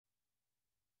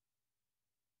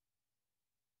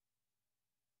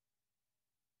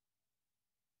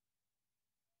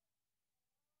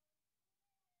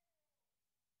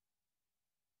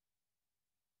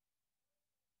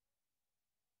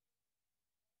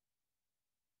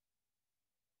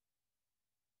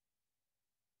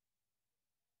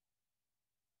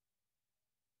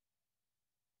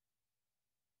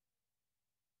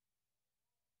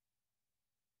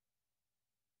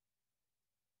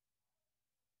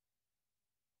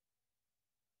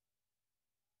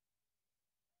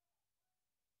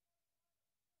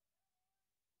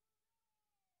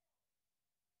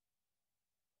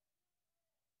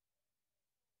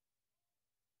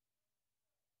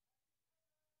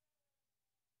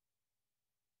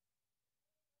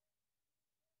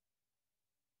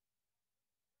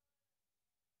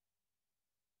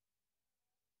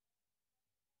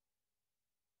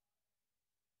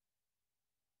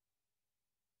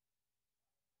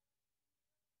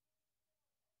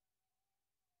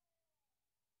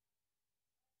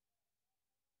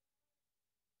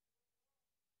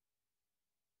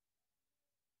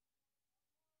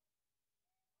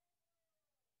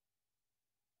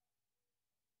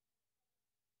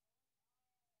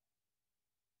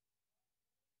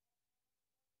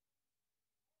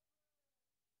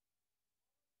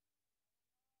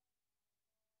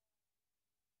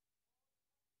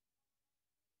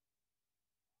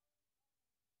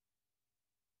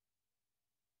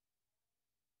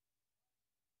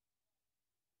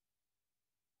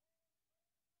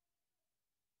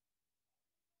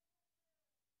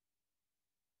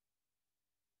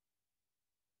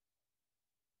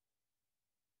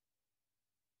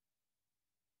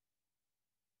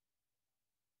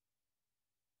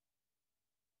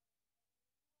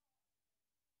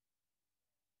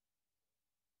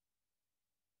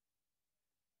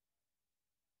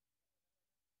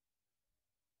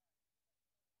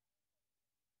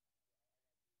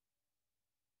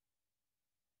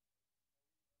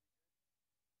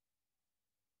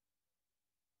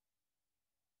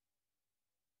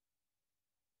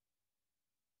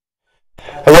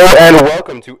And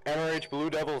welcome to MRH Blue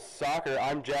Devils Soccer.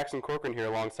 I'm Jackson Corcoran here.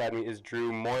 Alongside me is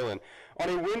Drew Moylan. On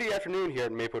a windy afternoon here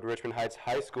at Maplewood Richmond Heights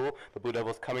High School, the Blue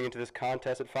Devils coming into this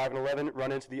contest at 5-11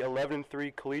 run into the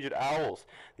 11-3 Collegiate Owls.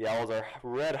 The Owls are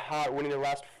red hot, winning their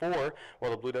last four,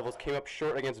 while the Blue Devils came up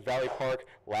short against Valley Park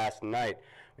last night.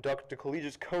 We talked to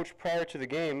Collegiate's coach prior to the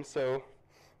game, so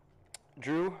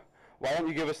Drew, why don't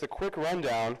you give us a quick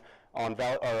rundown on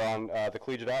the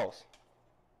Collegiate Owls?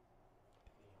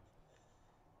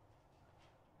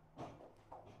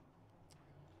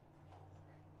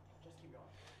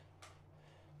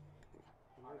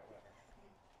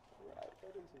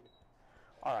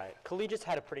 All right, Collegiate's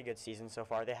had a pretty good season so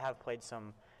far. They have played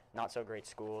some not so great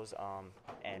schools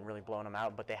and really blown them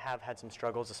out, but they have had some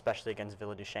struggles, especially against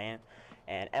Villa Duchesne.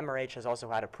 And MRH has also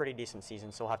had a pretty decent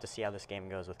season, so we'll have to see how this game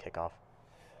goes with kickoff.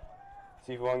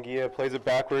 Steve Wangia plays it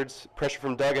backwards, pressure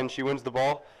from Duggan, she wins the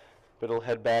ball, but it'll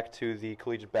head back to the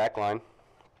Collegiate back line.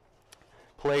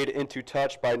 Played into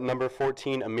touch by number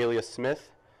 14, Amelia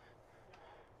Smith.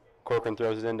 Corcoran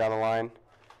throws it in down the line.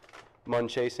 Munn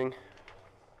chasing.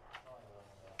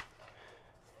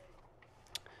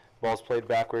 Ball's played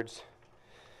backwards.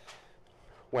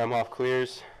 Wemhoff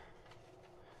clears.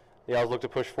 The Owls look to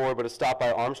push forward, but it's stopped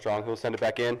by Armstrong, who will send it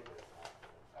back in.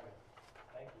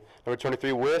 Number 23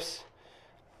 whiffs.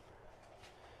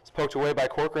 It's poked away by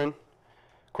Corcoran.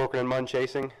 Corcoran and Munn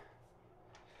chasing.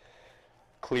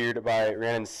 Cleared by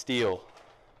Rhiannon Steele.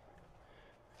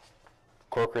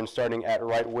 Corcoran starting at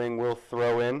right wing will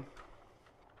throw in.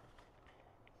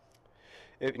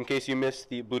 In case you missed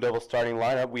the Blue Devils starting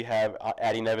lineup, we have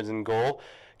Addie Nevins in goal,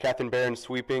 Catherine Barron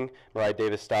sweeping, Mariah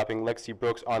Davis stopping, Lexi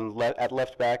Brooks at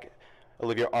left back,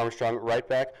 Olivia Armstrong right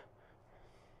back.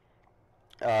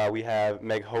 We have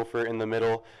Meg Hofer in the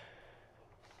middle,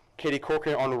 Katie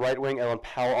Corcoran on right wing, Ellen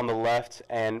Powell on the left,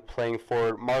 and playing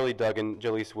forward Marley Duggan,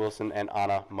 Jaleese Wilson, and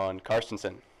Anna Munn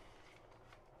Karstensen.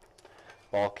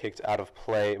 Ball kicked out of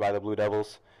play by the Blue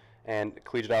Devils, and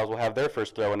Collegiate Owls will have their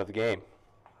first throw-in of the game.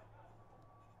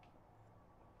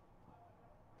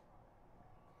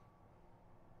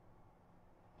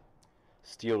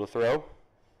 Steele to throw.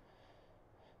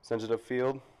 Sends it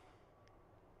upfield.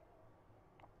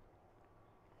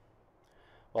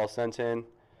 Ball sent in.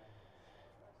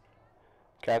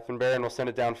 Catherine Barron will send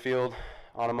it downfield.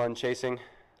 Anna Munn chasing.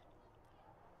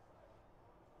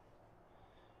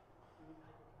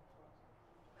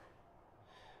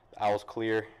 The Owls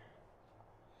clear.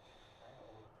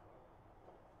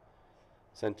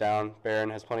 Sent down. Barron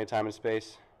has plenty of time and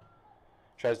space.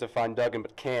 Tries to find Duggan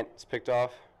but can't. It's picked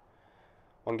off.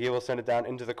 Wangia will send it down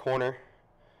into the corner.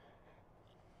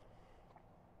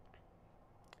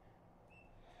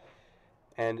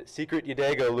 And Secret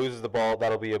Yedego loses the ball.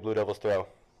 That'll be a Blue Devils throw.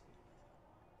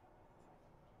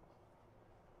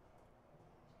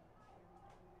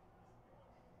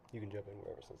 You can jump in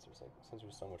wherever since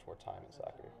there's so much more time in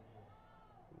soccer.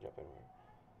 You can jump in wherever.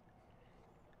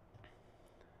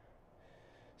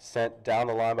 Sent down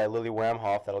the line by Lily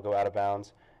Wamhoff. That'll go out of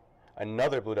bounds.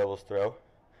 Another Blue Devils throw.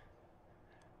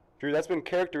 Drew, that's been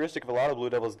characteristic of a lot of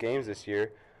Blue Devils games this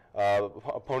year.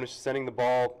 Opponents sending the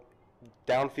ball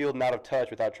downfield and out of touch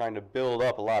without trying to build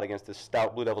up a lot against this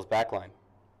stout Blue Devils backline.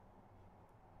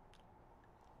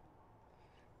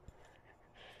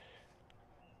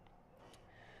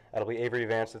 That'll be Avery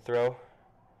Vance to throw.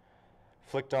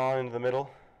 Flicked on into the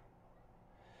middle.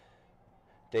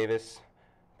 Davis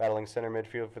battling center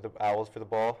midfield for the Owls for the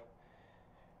ball.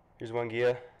 Here's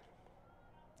Wangia.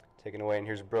 Taken away, and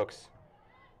here's Brooks.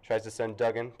 Tries to send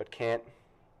Duggan, but can't.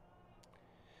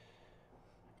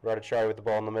 Radachari with the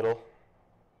ball in the middle.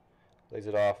 Lays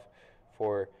it off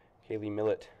for Kaylee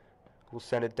Millett, who'll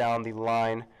send it down the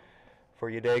line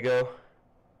for Yedego.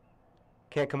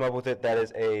 Can't come up with it. That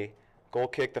is a goal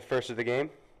kick, the first of the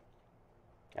game.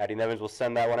 Addie Nevins will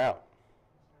send that one out.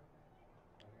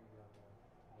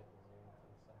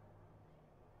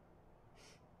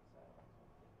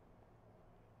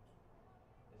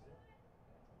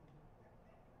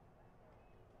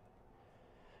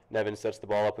 Nevins sets the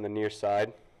ball up on the near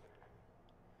side.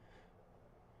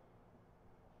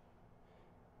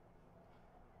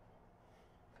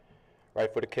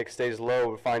 Right-footed kick stays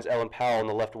low, but finds Ellen Powell on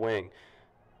the left wing.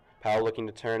 Powell looking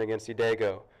to turn against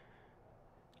Yedego.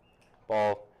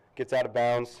 Ball gets out of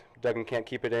bounds. Duggan can't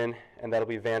keep it in, and that'll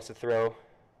be Vance to throw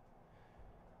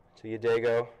to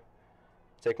Yedego.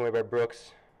 Taken away by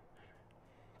Brooks.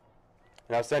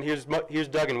 Now send, here's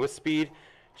Duggan with speed.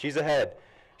 She's ahead.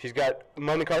 She's got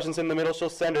Moni Carson in the middle. She'll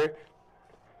send her.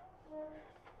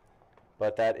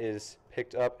 But that is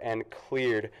picked up and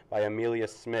cleared by Amelia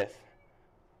Smith.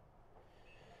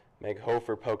 Meg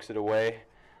Hofer pokes it away.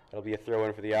 That'll be a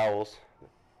throw-in for the Owls.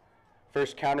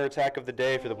 First counterattack of the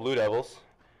day for the Blue Devils.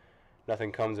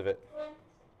 Nothing comes of it.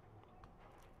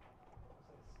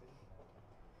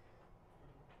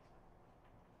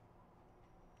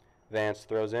 Vance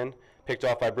throws in, picked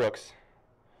off by Brooks.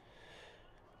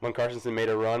 Muncarsensen made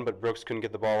a run, but Brooks couldn't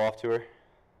get the ball off to her.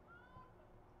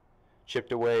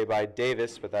 Chipped away by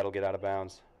Davis, but that'll get out of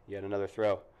bounds. Yet another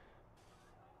throw.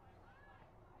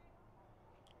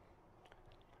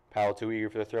 Powell too eager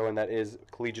for the throw, and that is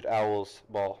Collegiate Owls'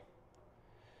 ball.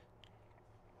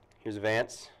 Here's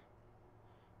Vance.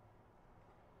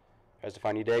 Tries to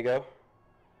find Udego.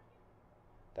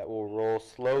 That will roll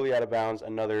slowly out of bounds.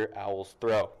 Another Owls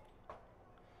throw.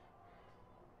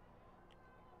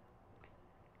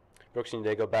 Brooks and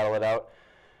Udego battle it out.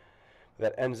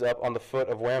 That ends up on the foot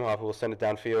of Wamhoff, who will send it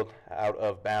downfield out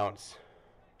of bounds.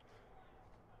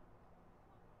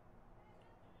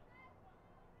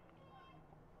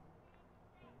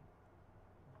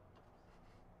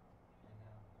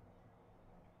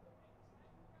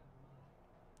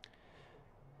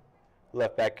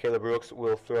 Left back Kayla Brooks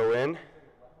will throw in,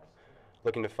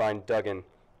 looking to find Duggan.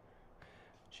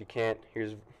 She can't.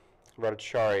 Here's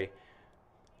Radachari,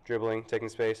 dribbling, taking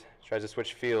space, tries to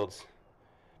switch fields.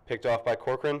 Picked off by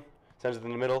Corcoran, sends it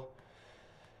in the middle,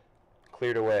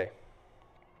 cleared away.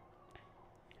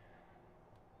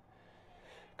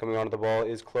 Coming onto the ball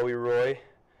is Chloe Roy,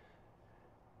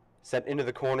 sent into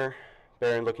the corner.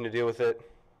 Barron looking to deal with it.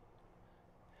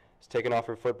 It's taken off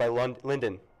her foot by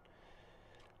Linden.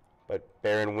 But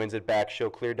Barron wins it back. She'll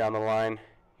clear down the line.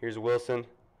 Here's Wilson.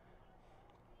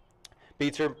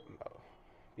 Beats her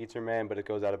man, but it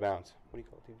goes out of bounds. What do you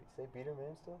call it? Did you say beat her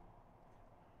man still?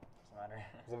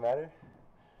 Doesn't matter.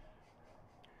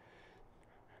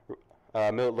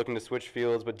 Millet looking to switch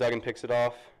fields, but Duggan picks it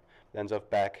off. It ends up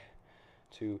back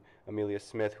to Amelia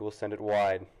Smith, who will send it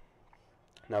wide.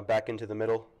 Now back into the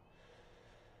middle.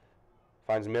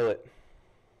 Finds Millet.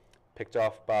 Picked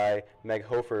off by Meg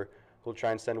Hofer, who will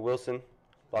try and send Wilson.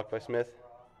 Blocked by Smith.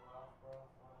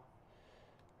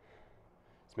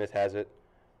 Smith has it.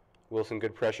 Wilson,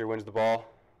 good pressure, wins the ball.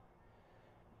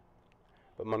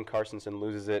 But Muncarsensen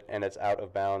loses it, and it's out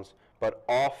of bounds. But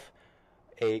off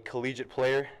a collegiate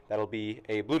player, that'll be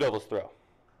a Blue Devils throw,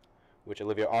 which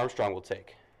Olivia Armstrong will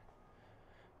take.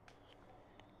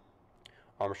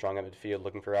 Armstrong at midfield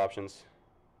looking for options.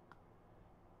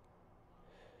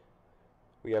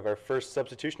 We have our first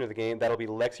substitution of the game. That'll be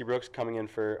Lexi Brooks coming in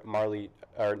for Marley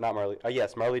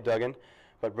Duggan.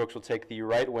 But Brooks will take the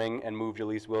right wing and move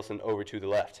Jaleese Wilson over to the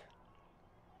left.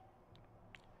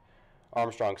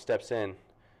 Armstrong steps in,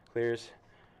 clears.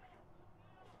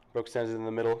 Brooks sends it in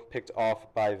the middle, picked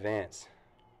off by Vance.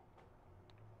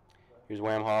 Here's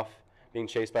Wamhoff being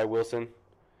chased by Wilson.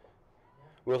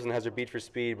 Wilson has her beat for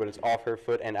speed, but it's off her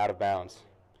foot and out of bounds.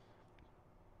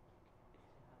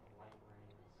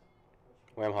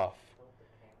 Wamhoff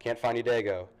can't find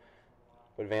Udego,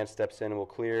 but Vance steps in and will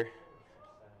clear.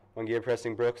 Wangia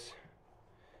pressing Brooks.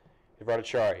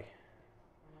 Radachari.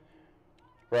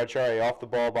 Radachari off the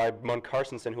ball by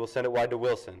Muncarsensen, who will send it wide to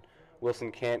Wilson.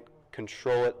 Wilson can't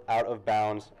control it, out of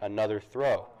bounds. Another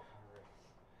throw.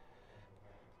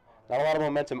 Not a lot of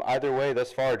momentum either way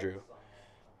thus far, Drew.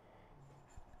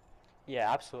 Yeah,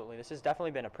 absolutely. This has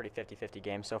definitely been a pretty 50-50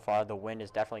 game so far. The wind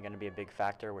is definitely going to be a big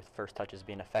factor with first touches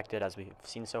being affected, as we've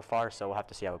seen so far, so we'll have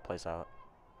to see how it plays out.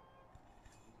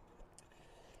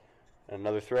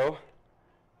 Another throw.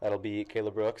 That'll be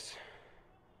Kayla Brooks.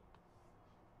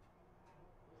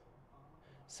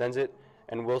 Sends it,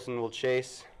 and Wilson will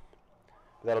chase.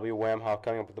 That'll be Wamhoff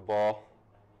coming up with the ball.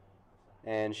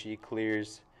 And she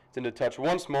clears. It's into touch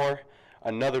once more.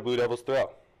 Another Blue Devils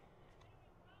throw.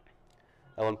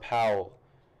 Ellen Powell.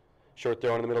 Short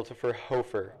throw in the middle for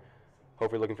Hofer.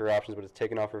 Hofer looking for options, but it's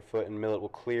taken off her foot, and Millet will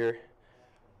clear.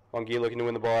 Wangia looking to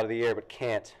win the ball out of the air, but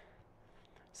can't.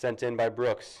 Sent in by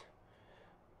Brooks.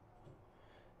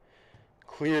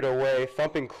 Cleared away.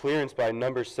 Thumping clearance by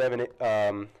number 7,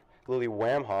 Lily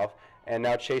Wamhoff. And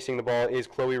now chasing the ball is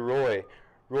Chloe Roy.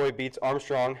 Roy beats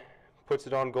Armstrong, puts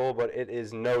it on goal, but it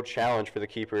is no challenge for the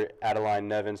keeper. Adeline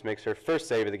Nevins makes her first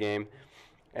save of the game,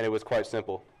 and it was quite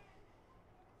simple.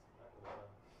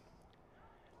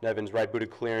 Nevins'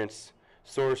 right-booted clearance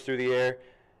soars through the air,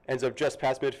 ends up just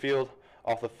past midfield,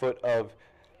 off the foot of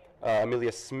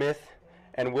Amelia Smith,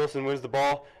 and Wilson wins the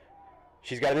ball.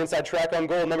 She's got an inside track on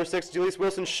goal. Number 6, Jaleese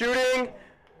Wilson shooting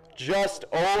just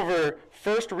over.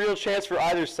 First real chance for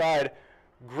either side.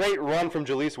 Great run from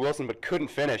Jaleese Wilson, but couldn't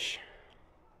finish.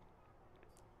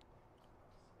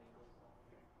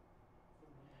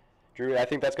 Drew, I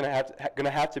think that's gonna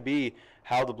have to be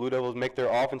how the Blue Devils make their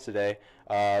offense today.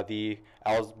 The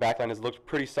Owls' backline has looked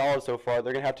pretty solid so far.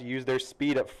 They're gonna have to use their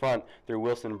speed up front through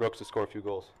Wilson and Brooks to score a few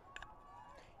goals.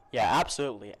 Yeah,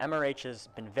 absolutely. MRH has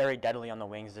been very deadly on the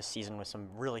wings this season with some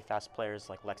really fast players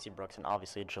like Lexi Brooks and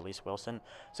obviously Jaleese Wilson.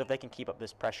 So if they can keep up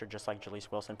this pressure just like Jaleese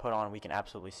Wilson put on, we can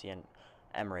absolutely see an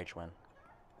MRH win.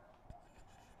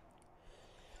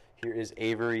 Here is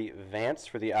Avery Vance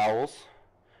for the Owls.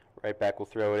 Right back will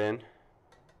throw it in.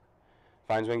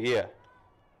 Finds Wengia.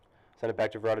 Send it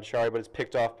back to Veradachari, but it's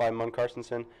picked off by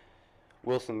Muncarstensen.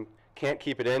 Wilson can't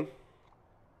keep it in.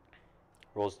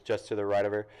 Rolls just to the right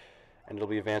of her. And it'll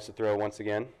be Vance to throw once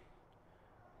again.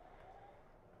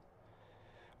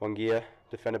 Wengia,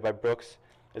 defended by Brooks.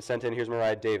 It's sent in. Here's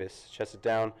Mariah Davis. Chests it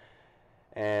down.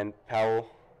 And Powell.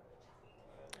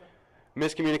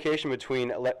 Miscommunication between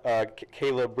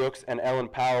Kayla Brooks and Ellen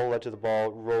Powell led to the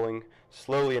ball rolling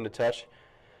slowly into touch.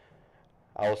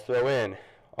 Owls throw in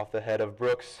off the head of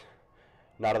Brooks.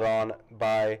 Knotted on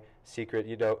by Secret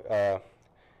Yadego.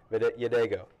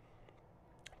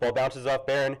 Ball bounces off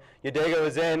Barron. Yadego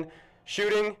is in.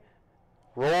 Shooting.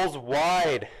 Rolls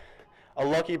wide. A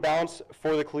lucky bounce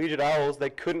for the Collegiate Owls. They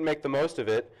couldn't make the most of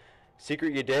it.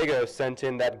 Secret Yadego sent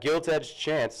in that gilt-edged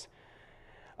chance.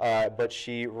 But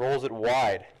she rolls it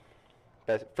wide.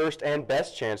 First and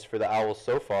best chance for the Owls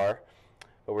so far.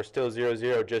 But we're still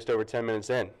 0-0 just over 10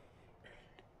 minutes in.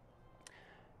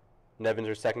 Nevins,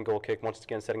 her second goal kick, once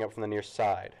again setting up from the near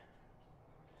side.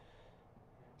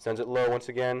 Sends it low once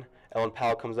again. Ellen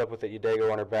Powell comes up with it.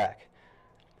 Yadego on her back.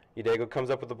 Yadego comes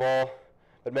up with the ball,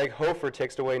 but Meg Hofer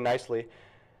takes it away nicely.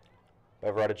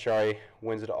 Veradachari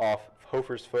wins it off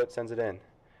Hofer's foot, sends it in.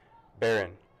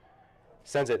 Barron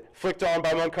sends it. Flicked on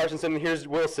by Muncarstensen, and here's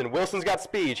Wilson. Wilson's got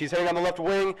speed. She's heading on the left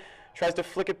wing. Tries to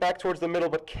flick it back towards the middle,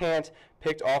 but can't.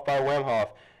 Picked off by Wemhoff.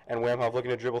 And Wemhoff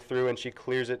looking to dribble through, and she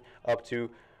clears it up to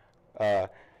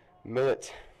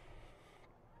Millett.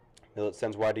 Millett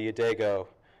sends wide to Yadego.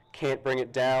 Can't bring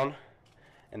it down,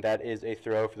 and that is a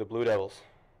throw for the Blue Devils.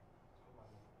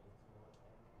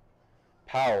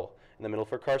 Powell in the middle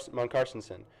for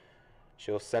Muncarstensen.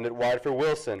 She'll send it wide for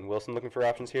Wilson. Wilson looking for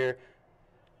options here.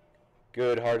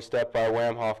 Good hard step by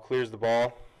Wamhoff. Clears the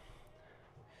ball.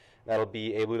 That'll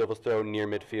be a Blue Devils throw near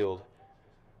midfield.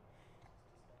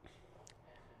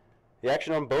 The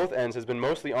action on both ends has been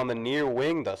mostly on the near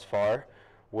wing thus far,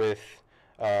 with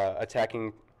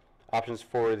attacking options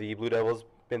for the Blue Devils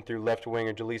been through left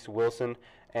winger Jaleese Wilson,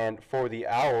 and for the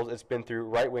Owls it's been through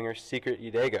right winger Secret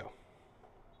Yadego.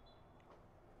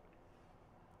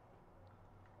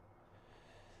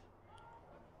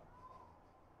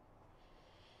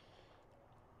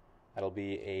 That'll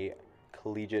be a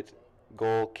Collegiate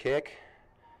goal kick.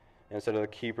 And instead of the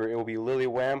keeper, it will be Lily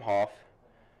Wamhoff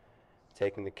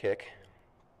taking the kick.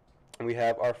 And we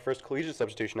have our first Collegiate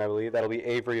substitution, I believe. That'll be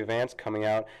Avery Vance coming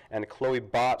out and Chloe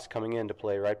Botts coming in to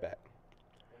play right back.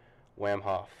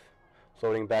 Wamhoff.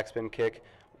 Floating backspin kick,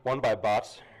 won by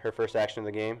Botts, her first action of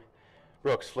the game.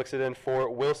 Brooks flicks it in for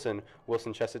Wilson.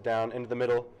 Wilson chests it down into the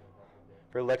middle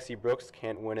for Lexi Brooks.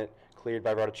 Can't win it. Cleared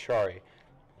by Veradachari.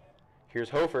 Here's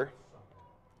Hofer.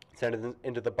 Sent it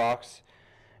into the box,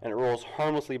 and it rolls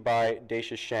harmlessly by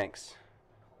Dacia Shanks.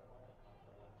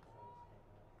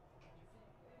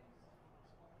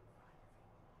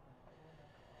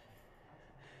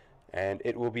 And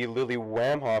it will be Lily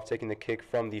Wamhoff taking the kick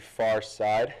from the far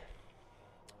side.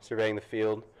 Surveying the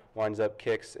field, winds up,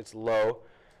 kicks, it's low,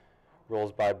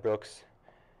 rolls by Brooks,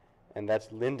 and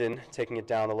that's Linden taking it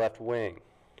down the left wing.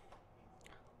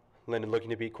 Linden looking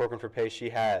to beat Corcoran for pace, she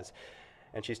has.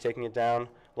 And she's taking it down,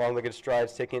 long-legged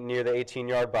strides, taking it near the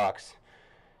 18-yard box.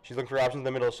 She's looking for options in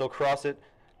the middle. She'll cross it,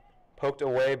 poked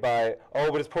away by,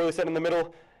 but it's poorly set in the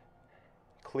middle.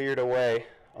 Cleared away.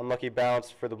 Unlucky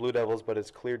bounce for the Blue Devils, but it's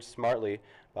cleared smartly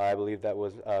by, I believe that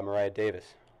was Mariah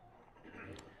Davis.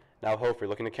 Now Hofer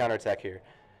looking to counterattack here.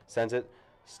 Sends it,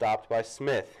 stopped by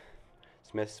Smith.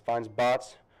 Smith finds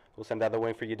Botts. We'll send it out the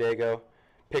wing for Yadego.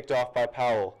 Picked off by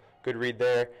Powell. Good read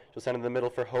there. She'll send it in the middle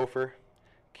for Hofer.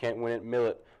 Can't win it.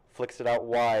 Millett flicks it out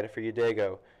wide for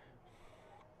Yadego.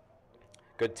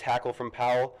 Good tackle from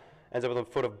Powell. Ends up with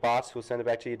a foot of Botts, who'll send it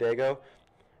back to Yadego.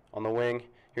 On the wing,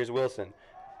 here's Wilson.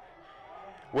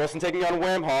 Wilson taking on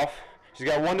Wamhoff. She's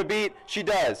got one to beat. She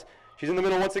does. She's in the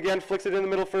middle once again. Flicks it in the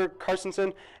middle for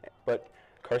Carstensen. But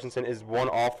Carstensen is won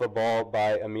off the ball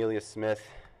by Amelia Smith.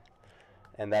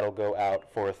 And that'll go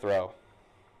out for a throw.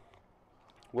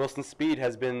 Wilson's speed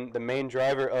has been the main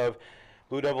driver of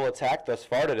Blue Devil attack thus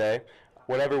far today,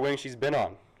 whatever wing she's been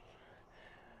on.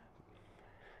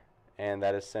 And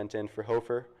that is sent in for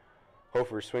Hofer.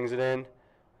 Hofer swings it in,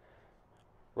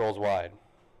 rolls wide.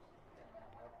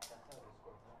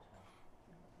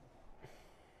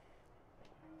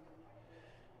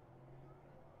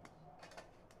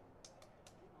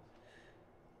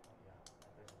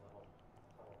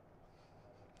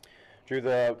 Drew,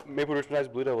 the Maple Richmond High's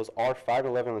Blue Devils are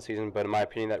 5-11 in the season, but in my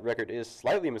opinion, that record is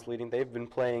slightly misleading. They've been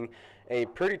playing a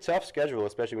pretty tough schedule,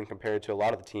 especially when compared to a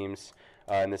lot of the teams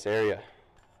in this area.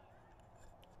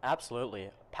 Absolutely.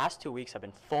 Past 2 weeks have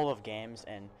been full of games,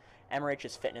 and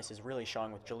MRH's fitness is really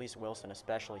showing with Jaleese Wilson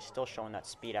especially, still showing that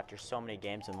speed after so many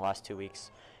games in the last 2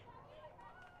 weeks.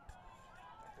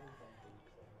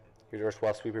 Here's our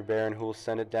swat sweeper Barron, who will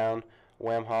send it down.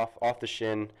 Wamhoff off the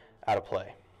shin, out of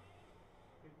play.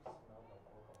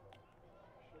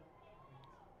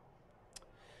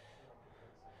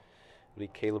 It'll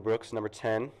be Kayla Brooks, number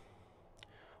 10.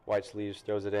 White sleeves,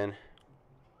 throws it in.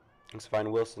 Looks to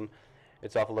find Wilson.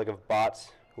 It's off a leg of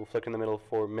Bots, who will flick in the middle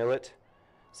for Millet.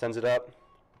 Sends it up.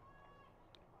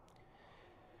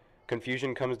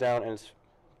 Confusion comes down and is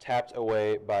tapped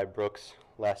away by Brooks.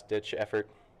 Last ditch effort.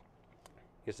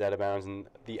 Gets out of bounds, and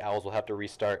the Owls will have to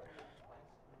restart.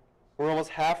 We're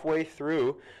almost halfway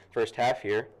through first half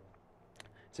here.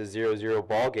 It's a 0-0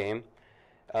 ball game.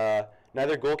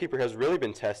 Neither goalkeeper has really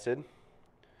been tested.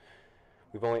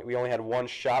 We only had one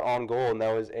shot on goal, and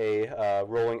that was a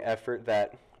rolling effort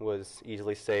that was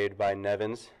easily saved by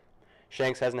Nevins.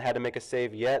 Shanks hasn't had to make a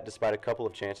save yet, despite a couple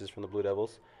of chances from the Blue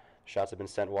Devils. Shots have been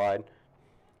sent wide.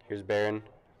 Here's Barron.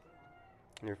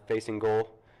 They're facing goal.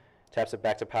 Taps it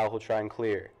back to Powell, who'll try and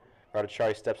clear.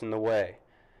 Radachari steps in the way.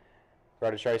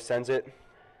 Radachari sends it.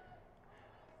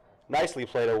 Nicely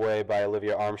played away by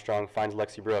Olivia Armstrong. Finds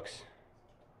Lexi Brooks.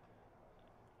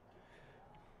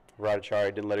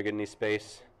 Radachari didn't let her get any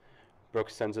space.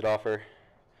 Brooks sends it off her.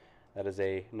 That is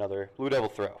another Blue Devil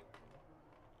throw.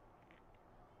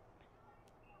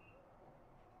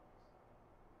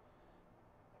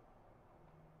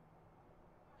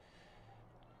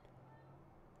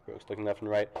 Brooks looking left and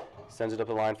right, sends it up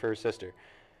the line for her sister.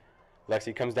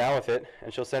 Lexi comes down with it,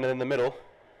 and she'll send it in the middle.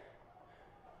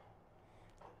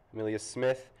 Amelia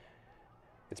Smith.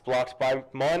 It's blocked by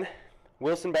Munn.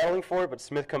 Wilson battling for it, but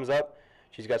Smith comes up.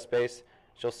 She's got space.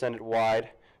 She'll send it wide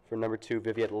for number 2,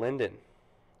 Viviette Linden.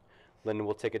 Linden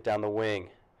will take it down the wing.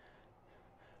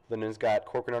 Linden's got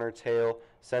Corcoran on her tail,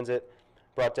 sends it.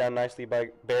 Brought down nicely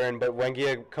by Barron, but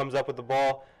Wengia comes up with the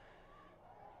ball.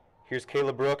 Here's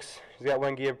Kayla Brooks. She's got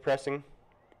Wengia pressing.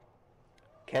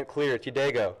 Can't clear it.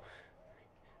 Udego.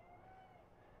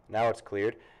 Now it's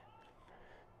cleared.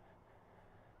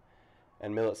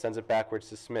 And Millet sends it backwards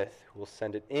to Smith, who will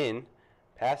send it in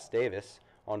past Davis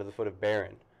onto the foot of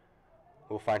Barron.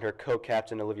 We'll find her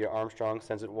co-captain, Olivia Armstrong,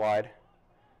 sends it wide.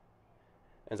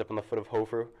 Ends up on the foot of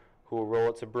Hofer, who will roll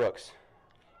it to Brooks.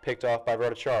 Picked off by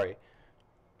Radachari.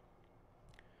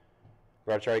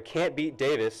 Radachari can't beat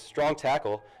Davis. Strong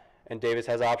tackle. And Davis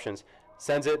has options.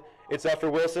 Sends it. It's up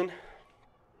for Wilson.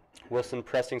 Wilson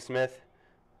pressing Smith.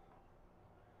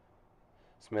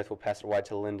 Smith will pass it wide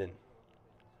to Linden.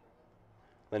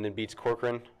 Linden beats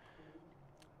Corcoran.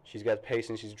 She's got pace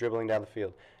and she's dribbling down the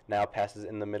field. Now passes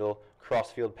in the middle.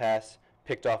 Cross-field pass.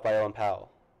 Picked off by Ellen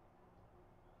Powell.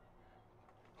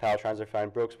 Powell tries to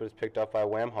find Brooks, but it's picked off by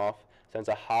Wamhoff. Sends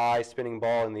a high spinning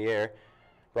ball in the air.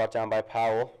 Brought down by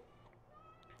Powell.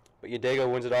 But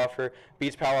Udego wins it off her,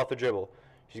 beats Powell off the dribble.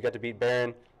 She's got to beat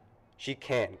Barron. She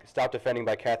can. Stop defending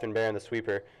by Catherine Barron, the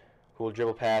sweeper, who will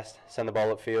dribble past, send the ball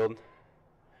upfield.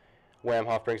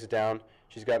 Wamhoff brings it down.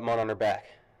 She's got Munn on her back.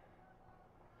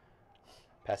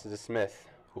 Passes to Smith,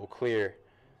 who will clear.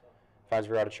 Finds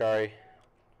Radachari.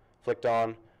 Flicked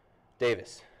on.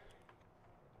 Davis.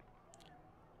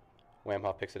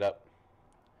 Wamhoff picks it up.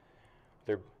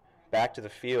 They're back to the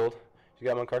field. She's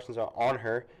got Munn Carson's on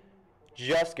her.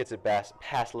 Just gets it past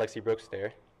Lexi Brooks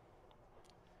there.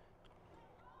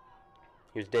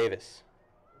 Here's Davis.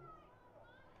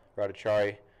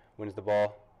 Radachari wins the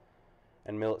ball.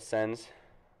 And Millet sends.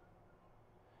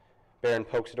 Barron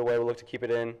pokes it away. Will look to keep it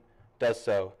in. Does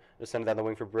so. Just send it down the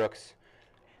wing for Brooks.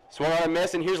 Swung on a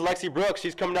miss, and here's Lexi Brooks.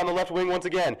 She's coming down the left wing once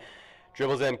again.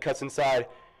 Dribbles in, cuts inside.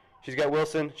 She's got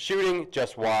Wilson shooting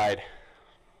just wide.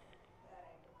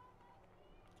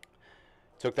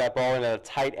 Took that ball in at a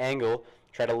tight angle,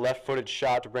 tried a left-footed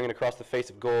shot to bring it across the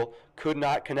face of goal, could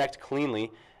not connect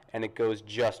cleanly, and it goes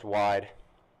just wide.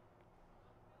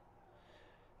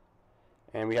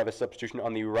 And we have a substitution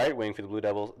on the right wing for the Blue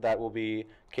Devils. That will be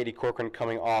Katie Corcoran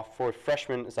coming off for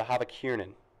freshman Zahava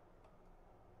Kiernan.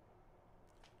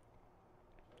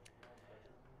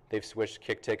 They've switched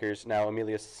kick takers. Now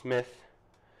Amelia Smith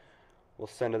will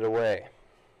send it away.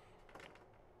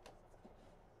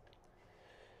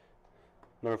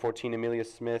 Number 14, Amelia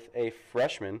Smith, a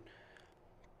freshman.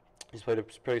 He's played a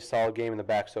pretty solid game in the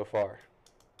back so far.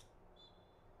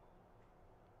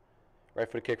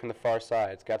 Right foot kick from the far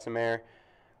side. It's got some air.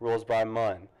 Rolls by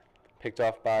Munn. Picked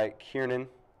off by Kiernan.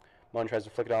 Mullen tries to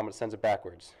flick it on, but sends it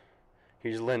backwards.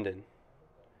 Here's Linden.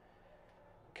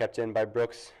 Kept in by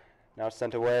Brooks. Now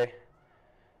sent away.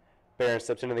 Barron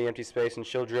steps into the empty space, and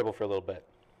she'll dribble for a little bit.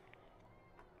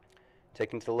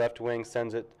 Taking to the left wing,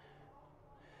 sends it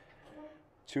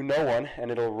to no one,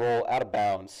 and it'll roll out of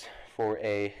bounds for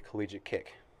a collegiate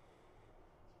kick.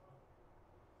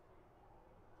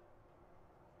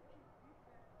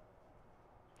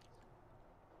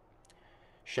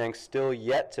 Shanks still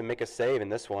yet to make a save in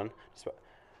this one,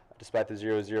 despite the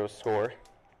 0-0 score.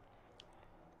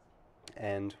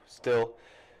 And still,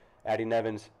 Addie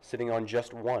Nevins sitting on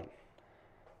just one.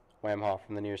 Wamhoff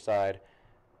from the near side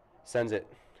sends it.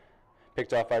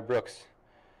 Picked off by Brooks.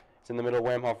 It's in the middle.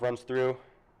 Wamhoff runs through,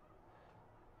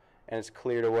 and it's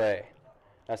cleared away.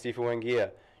 Now Sifa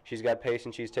Wengia. She's got pace,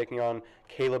 and she's taking on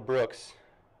Kayla Brooks.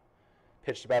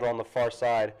 Pitched battle on the far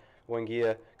side.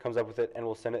 Wengia comes up with it and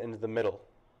will send it into the middle.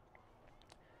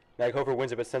 Naghofer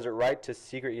wins it, but sends it right to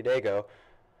Secret Udego,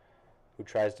 who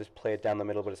tries to play it down the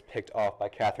middle, but is picked off by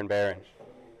Catherine Barron.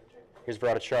 Here's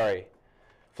Veratachari.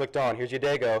 Flicked on. Here's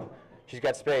Udego. She's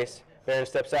got space. Barron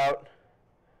steps out.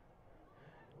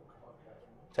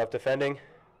 Tough defending.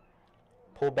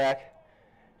 Pull back.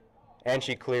 And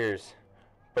she clears.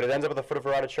 But it ends up at the foot of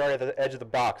Veratachari at the edge of the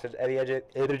box, at the edge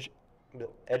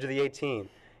of the 18.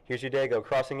 Here's Udego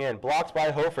crossing in. Blocked by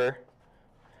Hofer.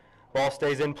 Ball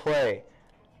stays in play.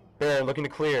 Barron looking to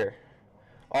clear.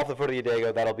 Off the foot of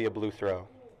Udego. That'll be a blue throw.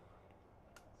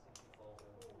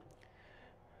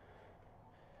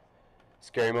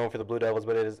 Scary moment for the Blue Devils,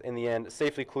 but it is in the end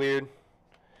safely cleared.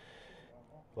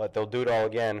 But they'll do it all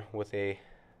again with a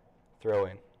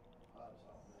throw-in.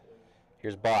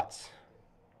 Here's Botts.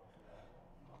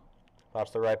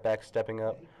 Botts the right back stepping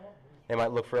up. They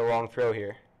might look for a long throw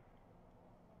here.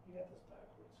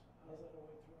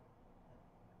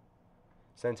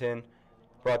 Sent in,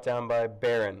 brought down by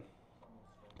Barron.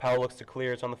 Powell looks to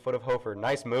clear. It's on the foot of Hofer.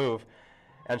 Nice move.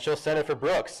 And she'll send it for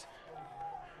Brooks.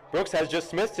 Brooks has just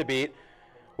Smith to beat,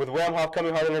 with Wamhoff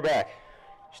coming hard on her back.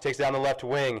 She takes it down the left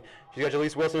wing. She's got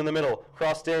Jaleese Wilson in the middle.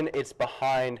 Crossed in, it's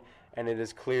behind, and it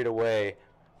is cleared away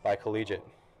by Collegiate.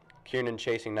 Kiernan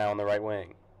chasing now on the right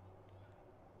wing.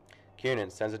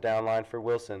 Kiernan sends it down line for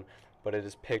Wilson, but it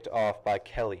is picked off by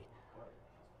Kelly.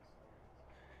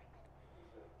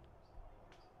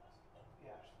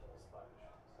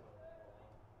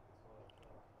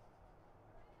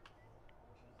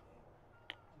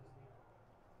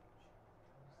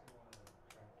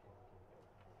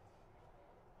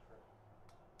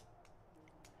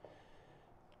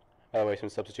 By the way, some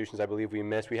substitutions I believe we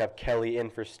missed. We have Kelly in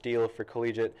for Steele for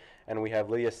Collegiate, and we have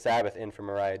Lydia Sabbath in for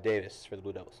Mariah Davis for the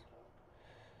Blue Devils.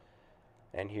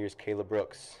 And here's Kayla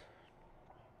Brooks.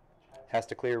 Has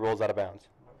to clear, rolls out of bounds.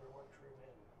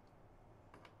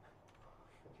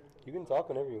 You can talk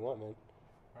whenever you want, man.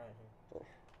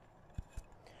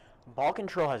 Ball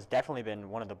control has definitely been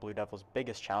one of the Blue Devils'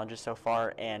 biggest challenges so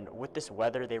far, and with this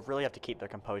weather, they really have to keep their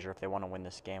composure if they want to win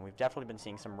this game. We've definitely been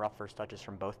seeing some rough first touches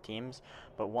from both teams,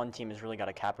 but one team has really got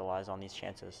to capitalize on these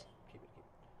chances.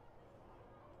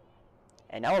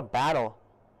 And now a battle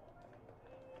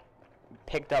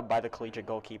picked up by the Collegiate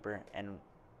goalkeeper, and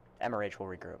MRH will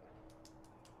regroup.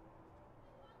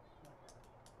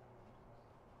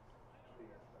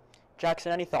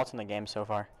 Jackson, any thoughts on the game so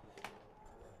far?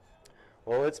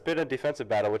 Well, it's been a defensive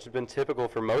battle, which has been typical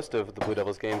for most of the Blue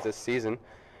Devils games this season.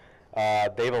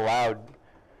 They've allowed,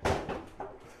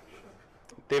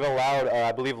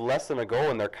 I believe, less than a goal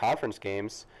in their conference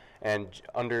games, and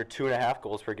under 2.5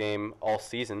 goals per game all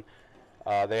season.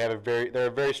 They're a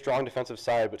very strong defensive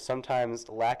side, but sometimes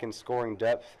lack in scoring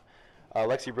depth.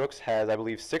 Lexi Brooks has, I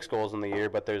believe, 6 goals in the year,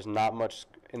 but there's not much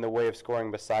in the way of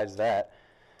scoring besides that.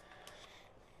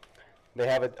 They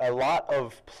have a lot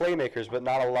of playmakers, but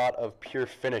not a lot of pure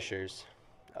finishers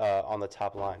on the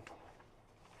top line.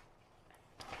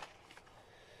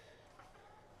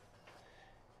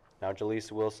 Now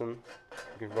Jaleese Wilson,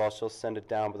 looking for the ball, she'll send it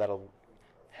down, but that'll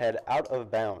head out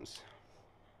of bounds.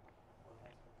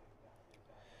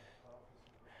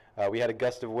 We had a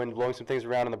gust of wind blowing some things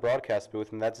around in the broadcast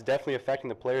booth, and that's definitely affecting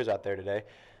the players out there today.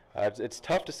 It's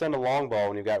tough to send a long ball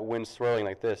when you've got wind swirling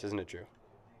like this, isn't it, Drew?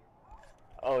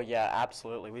 Oh, yeah,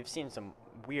 absolutely. We've seen some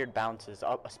weird bounces,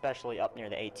 especially up near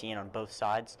the 18 on both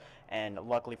sides, and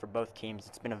luckily for both teams,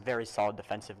 it's been a very solid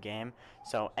defensive game.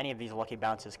 So any of these lucky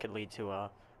bounces could lead to a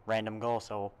random goal,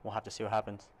 so we'll have to see what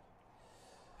happens.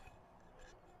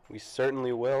 We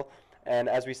certainly will. And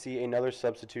as we see another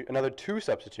 2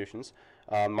 substitutions,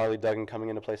 Marley Duggan coming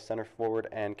into play center forward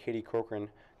and Katie Corcoran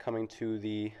coming to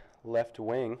the left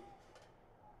wing.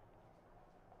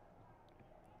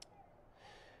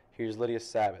 Here's Lydia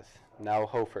Sabbath. Now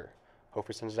Hofer.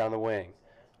 Hofer sends it down the wing.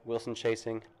 Wilson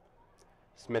chasing.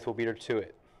 Smith will beat her to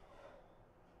it.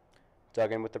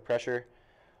 Duggan with the pressure.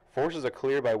 Forces a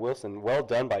clear by Wilson. Well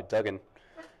done by Duggan.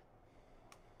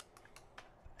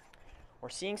 We're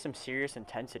seeing some serious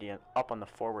intensity up on the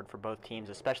forward for both teams,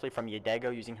 especially from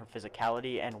Yedego using her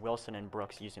physicality and Wilson and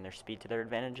Brooks using their speed to their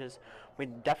advantages.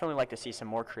 We'd definitely like to see some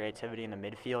more creativity in the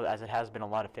midfield, as it has been a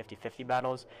lot of 50-50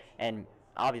 battles, and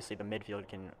obviously the midfield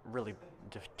can really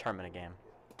determine a game.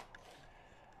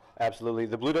 Absolutely.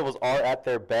 The Blue Devils are at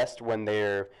their best when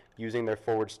they're using their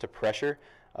forwards to pressure,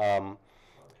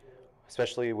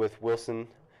 especially with Wilson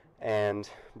and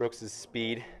Brooks'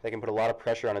 speed. They can put a lot of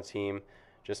pressure on a team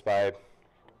just by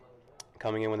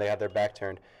coming in when they have their back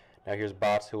turned. Now here's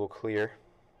Botts, who will clear.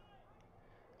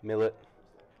 Millet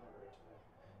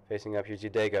facing up. Here's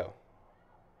Yedego.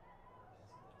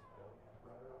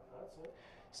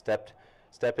 Step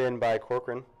in by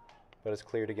Corcoran, but it's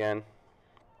cleared again.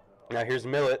 Now here's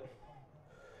Millet.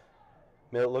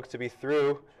 Millet looks to be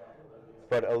through,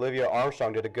 but Olivia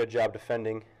Armstrong did a good job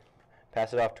defending.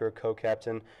 Pass it off to her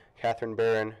co-captain, Catherine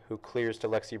Barron, who clears to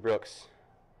Lexi Brooks.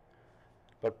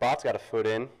 But Botts got a foot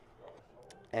in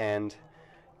and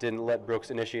didn't let Brooks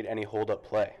initiate any hold-up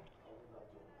play.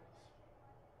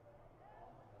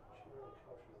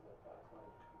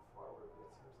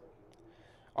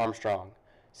 Armstrong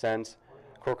sends.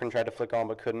 Corcoran tried to flick on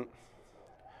but couldn't.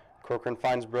 Corcoran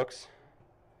finds Brooks.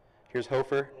 Here's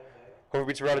Hofer. Hofer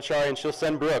beats Radachari and she'll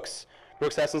send Brooks.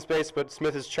 Brooks has some space, but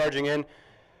Smith is charging in.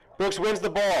 Brooks wins the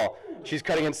ball. She's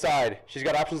cutting inside. She's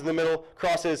got options in the middle.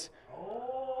 Crosses.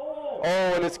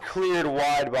 Oh, and it's cleared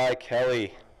wide by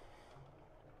Kelly.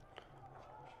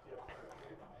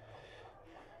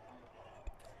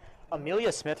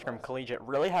 Amelia Smith from Collegiate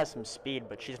really has some speed,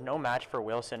 but she's no match for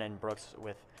Wilson and Brooks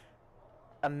with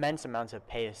immense amounts of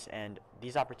pace, and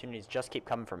these opportunities just keep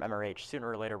coming from MRH. Sooner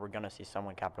or later, we're going to see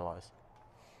someone capitalize.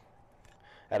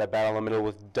 At a battle in the middle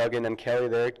with Duggan and Kelly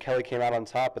there. Kelly came out on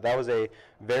top, but that was a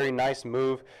very nice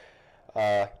move.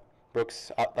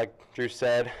 Brooks, like Drew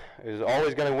said, is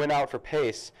always going to win out for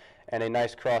pace, and a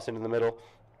nice cross into the middle.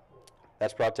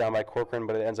 That's brought down by Corcoran,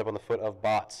 but it ends up on the foot of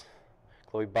Botts.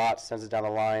 Chloe Botts sends it down the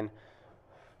line,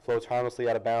 floats harmlessly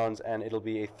out of bounds, and it'll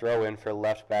be a throw-in for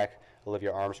left back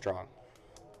Olivia Armstrong.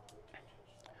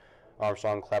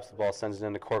 Armstrong claps the ball, sends it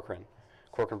into Corcoran.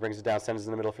 Corcoran brings it down, sends it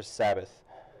in the middle for Sabbath.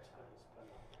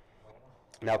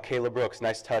 Now Kayla Brooks,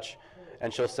 nice touch,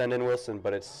 and she'll send in Wilson,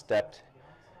 but it's stepped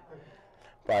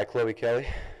by Chloe Kelly.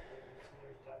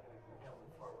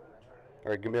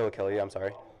 Or Gamila Kelly, I'm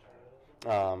sorry.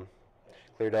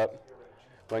 Cleared up.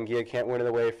 Wengia can't win it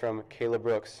away from Kayla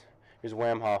Brooks. Here's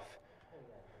Wamhoff.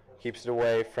 Keeps it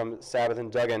away from Sabbath and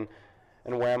Duggan.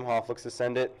 And Wamhoff looks to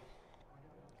send it.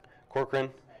 Corcoran,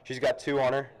 she's got two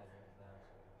on her.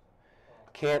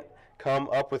 Can't come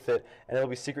up with it. And it'll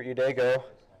be Secret Yedego.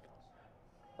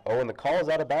 Oh, and the call is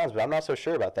out of bounds, but I'm not so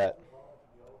sure about that.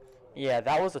 Yeah,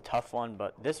 that was a tough one,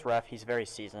 but this ref, he's very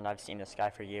seasoned. I've seen this guy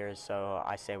for years, so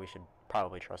I say we should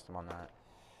probably trust him on that.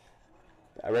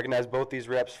 I recognize both these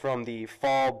reps from the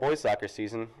fall boys soccer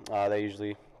season. They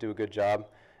usually do a good job.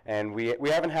 And we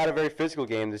haven't had a very physical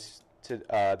game this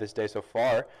day so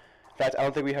far. In fact, I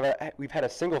don't think we've had a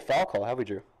single foul call, have we,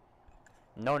 Drew?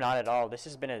 No, not at all. This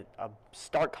has been a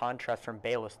stark contrast from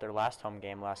Bayless, their last home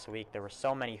game last week. There were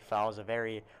so many fouls, a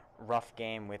very rough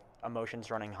game with emotions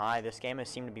running high. This game has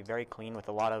seemed to be very clean with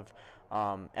a lot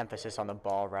of emphasis on the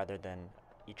ball rather than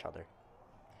each other.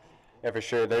 Yeah, for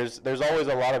sure. There's always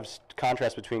a lot of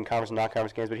contrast between conference and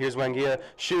non-conference games, but here's Wengia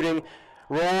shooting,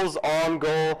 rolls on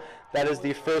goal. That is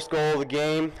the first goal of the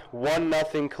game,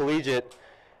 1-0 Collegiate.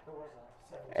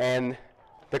 And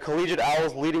the Collegiate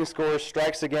Owls leading scorer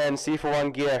strikes again, Sifa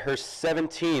Wengia, her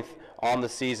 17th on the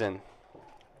season.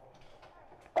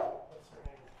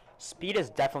 Speed has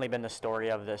definitely been the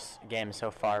story of this game so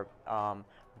far.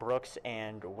 Brooks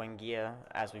and Wengia,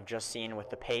 as we've just seen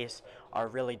with the pace, are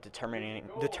really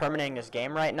determining this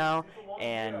game right now,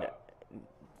 and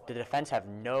the defense have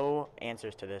no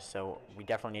answers to this, so we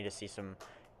definitely need to see some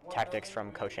tactics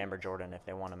from Coach Amber Jordan if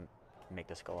they want to make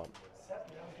this go up.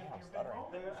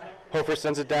 Hofer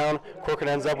sends it down. Corcoran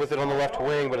ends up with it on the left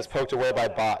wing, but it's poked away by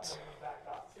Botts.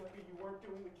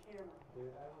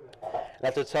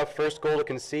 That's a tough first goal to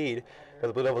concede, but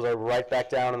the Blue Devils are right back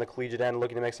down in the Collegiate end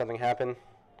looking to make something happen.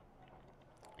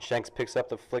 Shanks picks up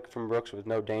the flick from Brooks with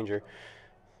no danger.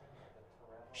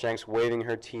 Shanks waving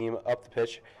her team up the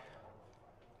pitch.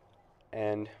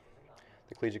 And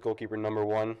the Collegiate goalkeeper, number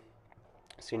 1,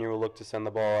 senior, will look to send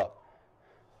the ball up.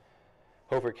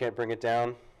 Hofer can't bring it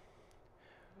down.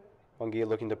 Wengia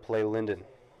looking to play Linden.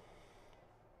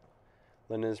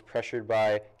 Linden is pressured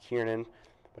by Kiernan,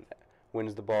 but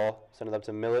Wins the ball. Send it up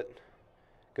to Millett.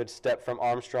 Good step from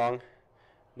Armstrong.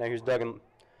 Now here's Duggan.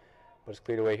 But it's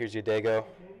cleared away. Here's Udego.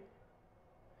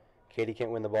 Katie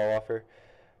can't win the ball off her.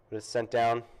 But it's sent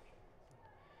down.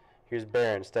 Here's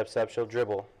Barron. Steps up. She'll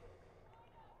dribble.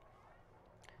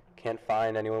 Can't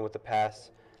find anyone with the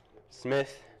pass.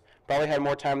 Smith probably had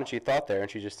more time than she thought there, and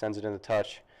she just sends it in the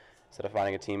touch instead of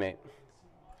finding a teammate.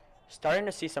 Starting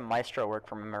to see some maestro work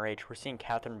from MRH. We're seeing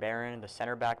Catherine Barron, the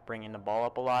center back, bringing the ball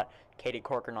up a lot. Katie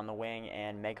Corcoran on the wing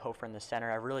and Meg Hofer in the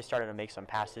center. I've really started to make some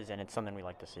passes, and it's something we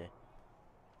like to see.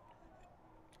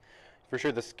 For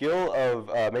sure, the skill of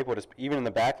Maplewood, is, even in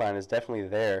the back line, is definitely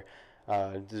there.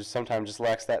 Just sometimes just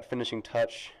lacks that finishing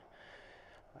touch.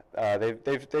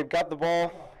 They've got the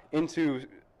ball into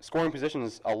scoring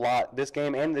positions a lot this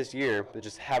game and this year, but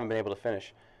just haven't been able to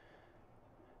finish.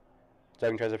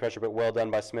 Duggan tries to pressure, but well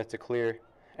done by Smith to clear.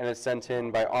 And it's sent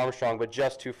in by Armstrong, but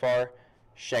just too far.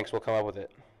 Shanks will come up with it.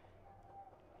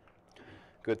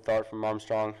 Good thought from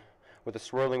Armstrong. With the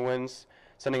swirling winds,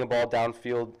 sending a ball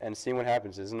downfield and seeing what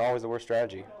happens isn't always the worst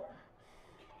strategy.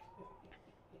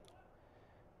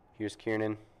 Here's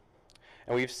Kiernan.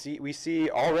 And we see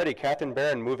already Catherine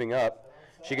Barron moving up.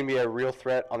 She can be a real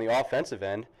threat on the offensive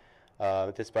end,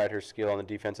 despite her skill on the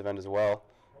defensive end as well.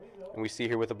 And we see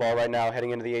her with the ball right now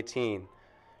heading into the 18.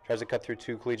 Tries to cut through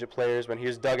two collegiate players, but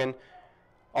here's Duggan.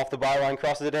 Off the byline,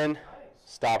 crosses it in.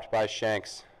 Stopped by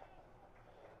Shanks.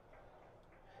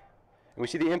 And we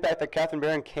see the impact that Catherine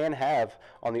Barron can have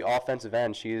on the offensive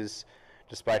end. She's,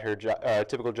 despite her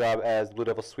typical job as Blue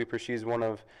Devils sweeper, she's one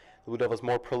of the Blue Devils'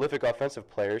 more prolific offensive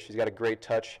players. She's got a great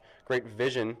touch, great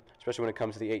vision, especially when it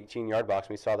comes to the 18-yard box.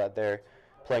 We saw that there,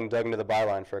 playing Duggan to the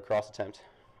byline for a cross attempt.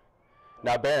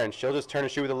 Now Barron, she'll just turn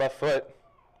and shoot with the left foot.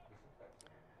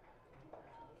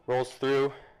 Rolls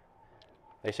through.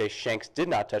 They say Shanks did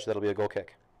not touch. That'll be a goal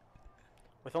kick.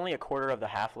 With only a quarter of the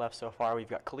half left so far, we've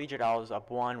got Collegiate Owls up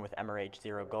 1 with MRH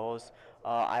 0 goals.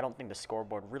 I don't think the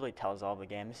scoreboard really tells all the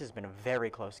game. This has been a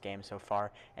very close game so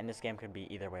far, and this game could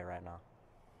be either way right now.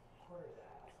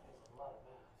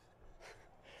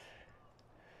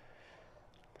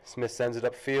 Smith sends it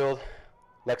upfield.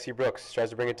 Lexi Brooks tries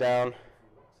to bring it down.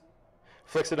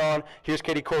 Flicks it on. Here's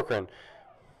Katie Corcoran.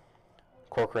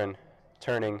 Corcoran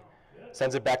turning.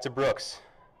 Sends it back to Brooks.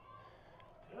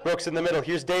 Brooks in the middle.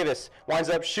 Here's Davis. Winds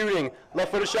up shooting.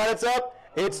 Left footed shot. It's up.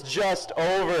 It's just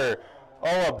over.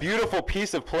 Oh, a beautiful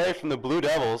piece of play from the Blue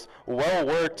Devils. Well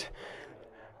worked.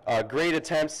 Great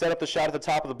attempt. Set up the shot at the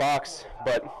top of the box,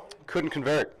 but couldn't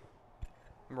convert.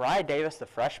 Mariah Davis, the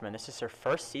freshman, this is her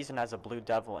first season as a Blue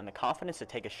Devil, and the confidence to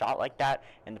take a shot like that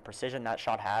and the precision that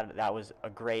shot had, that was a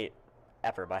great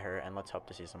effort by her, and let's hope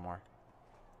to see some more.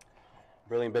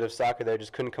 Brilliant bit of soccer there,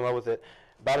 just couldn't come up with it.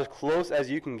 About as close as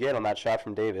you can get on that shot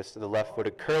from Davis. The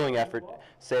left-footed curling effort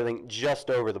sailing just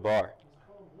over the bar.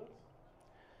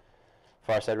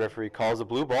 Far side referee calls a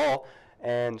blue ball,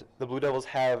 and the Blue Devils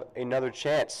have another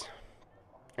chance.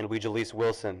 And we Jaleese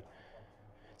Wilson.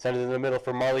 Sends it in the middle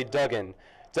for Marley Duggan.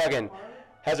 Duggan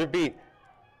has her beat,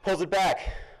 pulls it back,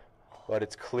 but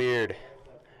it's cleared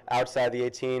outside the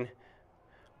 18.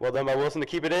 Well done by Wilson to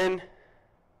keep it in.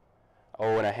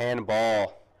 Oh, and a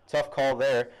handball. Tough call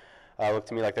there. Looked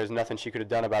to me like there's nothing she could have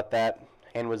done about that.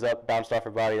 Hand was up, bounced off her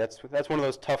body. That's one of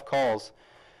those tough calls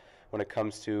when it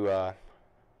comes to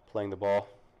playing the ball.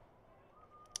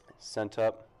 Sent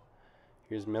up.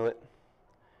 Here's Millett.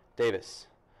 Davis.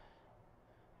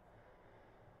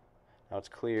 Now it's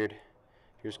cleared.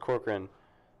 Here's Corcoran.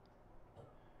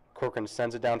 Corcoran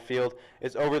sends it downfield.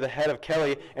 It's over the head of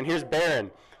Kelly, and here's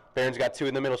Barron. Barron's got two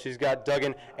in the middle. She's got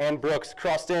Duggan and Brooks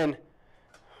crossed in.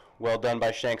 Well done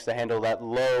by Shanks to handle that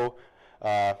low,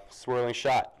 swirling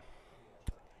shot.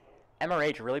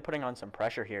 MRH really putting on some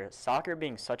pressure here. Soccer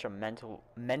being such a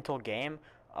mental game,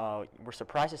 we're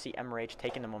surprised to see MRH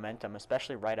taking the momentum,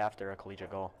 especially right after a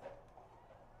collegiate goal.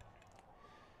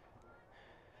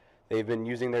 They've been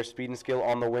using their speed and skill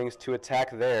on the wings to attack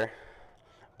there.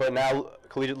 But now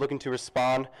Collegiate looking to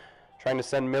respond, trying to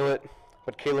send Millett,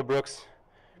 but Kayla Brooks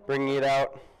bringing it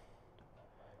out.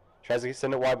 Tries to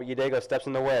send it wide, but Udego steps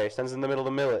in the way, sends it in the middle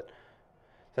to Millett.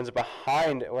 Sends it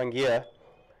behind Wangia,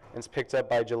 and it's picked up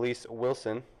by Jaleese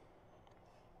Wilson.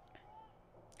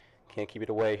 Can't keep it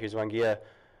away. Here's Wangia,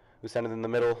 who sent it in the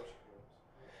middle.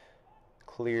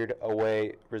 Cleared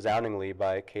away resoundingly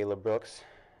by Kayla Brooks.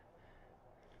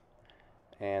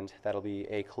 And that'll be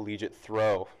a Collegiate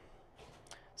throw.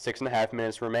 6.5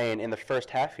 minutes remain in the first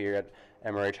half here at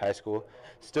MRH High School.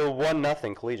 Still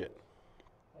 1-0 Collegiate.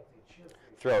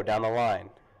 Throw down the line.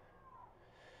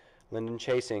 Linden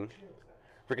chasing.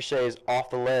 Ricochets off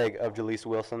the leg of Jaleese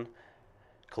Wilson.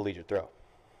 Collegiate throw.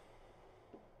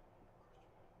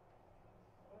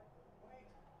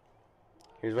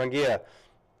 Here's Rangia.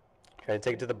 Trying to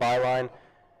take it to the byline.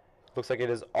 Looks like it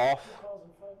is off.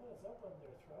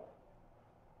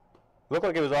 Looked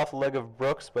like it was off the leg of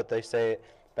Brooks, but they say it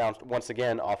bounced once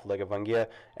again off the leg of Rangia,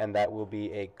 and that will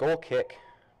be a goal kick.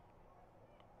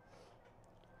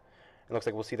 It looks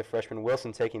like we'll see the freshman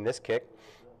Wilson taking this kick.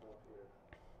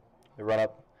 The run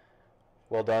up.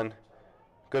 Well done.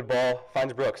 Good ball.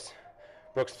 Finds Brooks.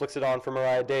 Brooks flicks it on for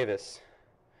Mariah Davis.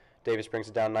 Davis brings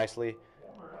it down nicely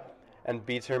and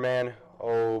beats her man.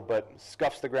 Oh, but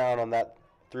scuffs the ground on that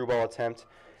through ball attempt.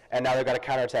 And now they've got a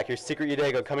counterattack. Here's Secret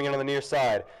Udego coming in on the near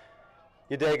side.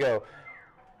 Udego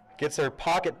gets her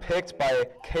pocket picked by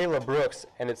Kayla Brooks,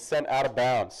 and it's sent out of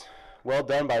bounds. Well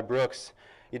done by Brooks.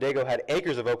 Udego had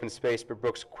acres of open space, but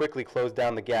Brooks quickly closed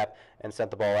down the gap and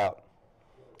sent the ball out,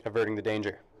 averting the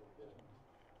danger.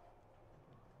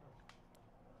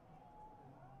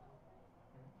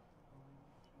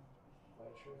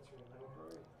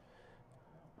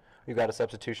 We've got a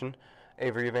substitution.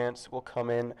 Avery Vance will come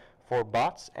in for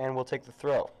Bots and will take the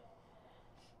throw.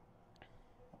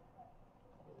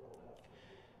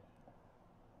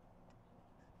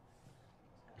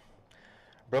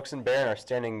 Brooks and Barron are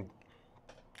standing,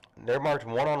 they're marked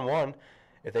one-on-one.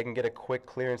 If they can get a quick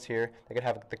clearance here, they could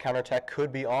have the counterattack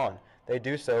could be on. They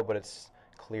do so, but it's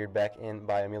cleared back in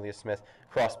by Amelia Smith.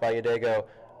 Crossed by Udego,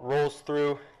 rolls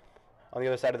through on the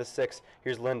other side of the 6.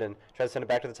 Here's Linden, tries to send it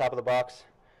back to the top of the box,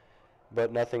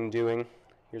 but nothing doing.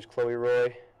 Here's Chloe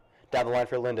Roy, down the line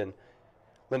for Linden.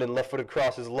 Linden left-footed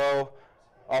cross is low,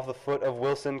 off the foot of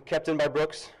Wilson, kept in by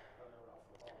Brooks.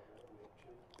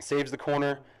 Saves the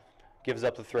corner, gives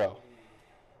up the throw.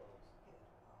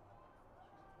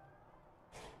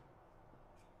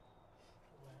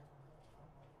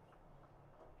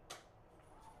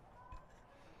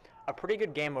 A pretty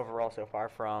good game overall so far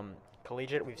from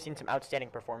Collegiate. We've seen some outstanding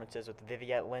performances with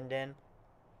Viviette Linden,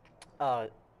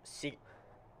 Simrit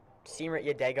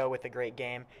Udego with a great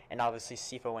game, and obviously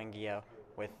Sifa Wengio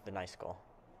with the nice goal.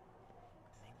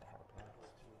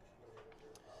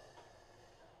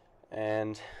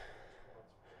 And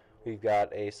we've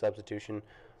got a substitution.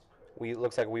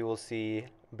 Looks like we will see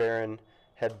Barron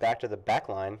head back to the back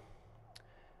line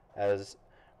as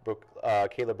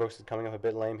Kayla Brooks is coming up a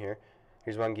bit lame here.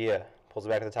 Here's Wangia, pulls it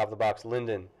back to the top of the box.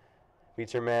 Linden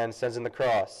beats her man, sends in the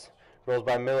cross. Rolls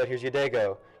by Millett, here's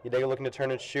Udego. Udego looking to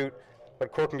turn and shoot,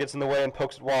 but Corcoran gets in the way and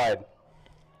pokes it wide.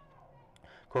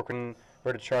 Corcoran,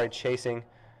 Vertichari chasing.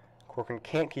 Corcoran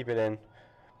can't keep it in,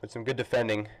 but some good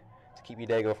defending to keep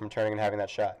Udego from turning and having that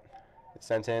shot. It's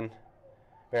sent in.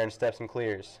 Barron steps and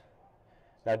clears.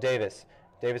 Now Davis.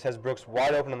 Davis has Brooks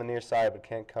wide open on the near side, but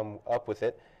can't come up with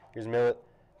it. Here's Millett,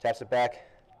 taps it back.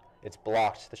 It's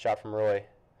blocked, the shot from Roy.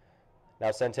 Now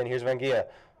sent in, here's Wangia.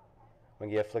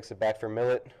 Wangia flicks it back for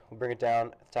Millett. We'll bring it down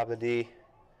at the top of the D.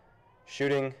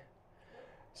 Shooting.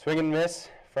 Swing and miss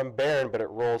from Barron, but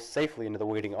it rolls safely into the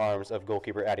waiting arms of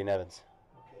goalkeeper Addie Nevins.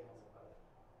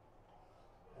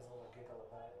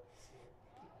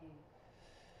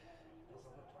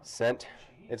 Sent.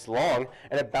 It's long,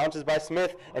 and it bounces by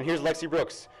Smith. And here's Lexi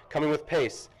Brooks coming with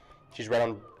pace. She's right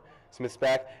on Smith's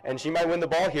back, and she might win the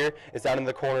ball here. It's down in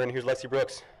the corner, and here's Lexi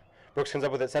Brooks. Brooks comes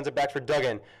up with it, sends it back for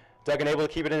Duggan. Duggan able to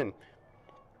keep it in.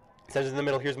 Sends it in the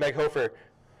middle. Here's Meg Hofer.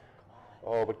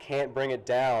 Oh, but can't bring it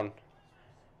down.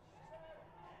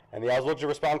 And the Owls look to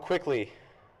respond quickly.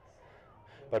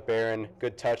 But Barron,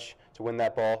 good touch to win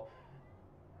that ball.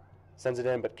 Sends it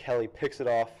in, but Kelly picks it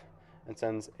off and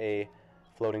sends a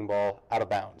floating ball out of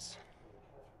bounds.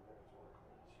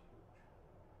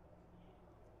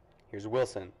 Here's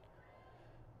Wilson.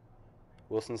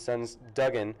 Wilson sends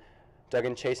Duggan.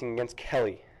 Duggan chasing against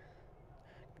Kelly.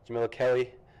 Jamila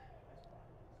Kelly,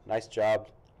 nice job.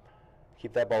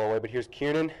 Keep that ball away, but here's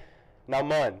Kiernan. Now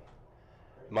Munn.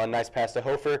 Munn, nice pass to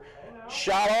Hofer.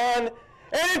 Shot on, and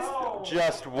it's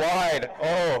just wide.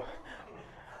 Oh,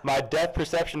 my depth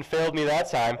perception failed me that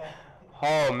time.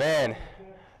 Oh, man.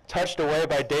 Touched away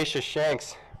by Dacia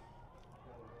Shanks.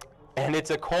 And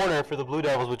it's a corner for the Blue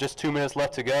Devils with just 2 minutes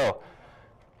left to go.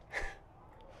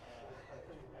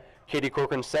 Katie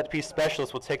Corcoran, set-piece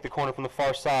specialist, will take the corner from the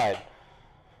far side.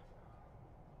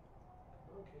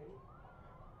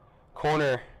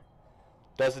 Corner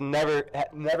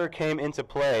never came into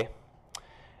play,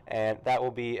 and that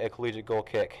will be a Collegiate goal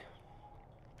kick.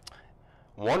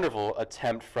 Wonderful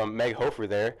attempt from Meg Hofer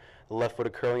there. The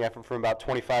left-footed curling effort from about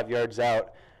 25 yards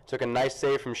out. Took a nice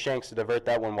save from Shanks to divert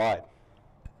that one wide.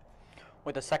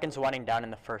 With the seconds winding down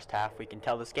in the first half, we can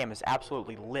tell this game has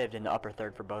absolutely lived in the upper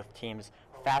third for both teams.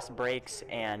 Fast breaks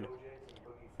and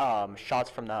shots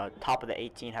from the top of the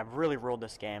 18 have really ruled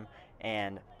this game,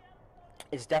 and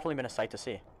it's definitely been a sight to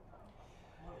see.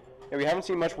 Yeah, we haven't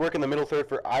seen much work in the middle third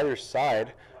for either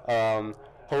side.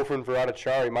 Hofer and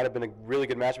Veratachari might have been a really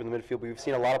good matchup in the midfield, but we've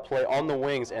seen a lot of play on the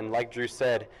wings and, like Drew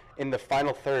said, in the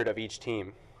final third of each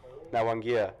team. Now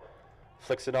Wangia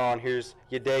flicks it on. Here's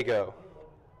Yadego.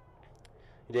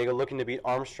 Yadego looking to beat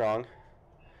Armstrong,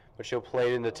 but she'll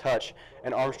play it into touch.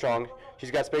 And Armstrong,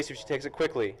 she's got space if she takes it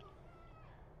quickly.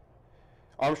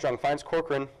 Armstrong finds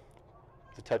Corcoran.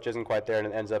 The touch isn't quite there, and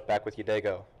it ends up back with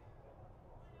Yadego.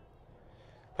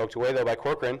 Poked away, though, by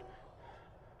Corcoran.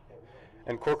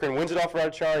 And Corcoran wins it off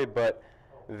Radachari, but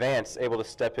Vance able to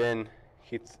step in,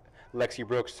 keeps Lexi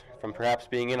Brooks from perhaps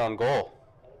being in on goal.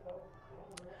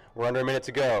 We're under a minute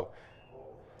to go.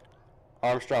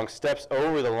 Armstrong steps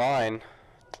over the line.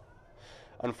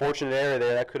 Unfortunate error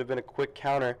there. That could have been a quick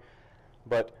counter.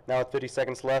 But now with 50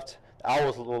 seconds left, the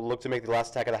Owls will look to make the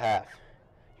last attack of the half.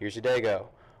 Here's Yadego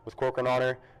with Corcoran on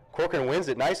her. Corcoran wins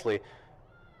it nicely,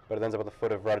 but it ends up at the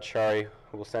foot of Radachari,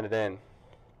 who will send it in.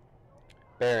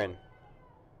 Barron.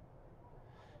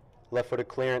 Left-footed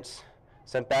clearance.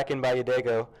 Sent back in by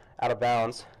Yadego, out of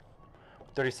bounds.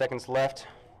 30 seconds left.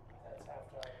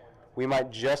 We might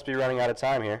just be running out of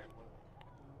time here.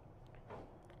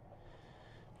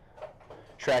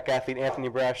 Track athlete Anthony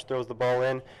Brash throws the ball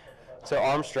in to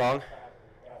Armstrong,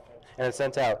 and it's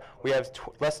sent out. We have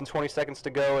less than 20 seconds to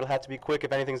go. It'll have to be quick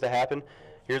if anything's to happen.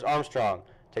 Here's Armstrong.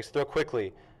 Takes the throw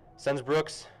quickly. Sends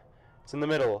Brooks. It's in the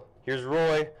middle. Here's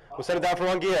Roy. We'll set it down for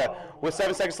Wangia. With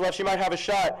 7 seconds left, she might have a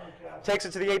shot. Takes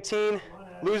it to the 18.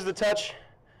 Loses the touch.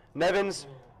 Nevins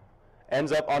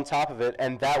ends up on top of it,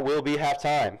 and that will be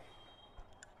halftime.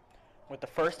 With the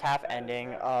first half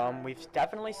ending, we've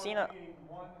definitely seen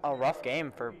a rough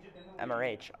game for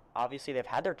MRH. Obviously, they've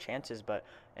had their chances, but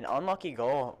an unlucky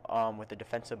goal with the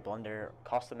defensive blunder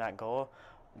cost them that goal.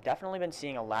 Definitely been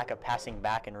seeing a lack of passing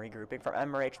back and regrouping from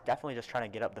MRH. Definitely just trying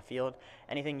to get up the field.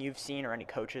 Anything you've seen or any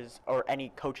coaches or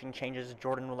any coaching changes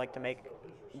Jordan would like to make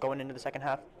going into the second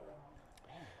half?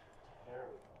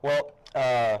 Well,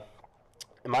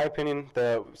 in my opinion,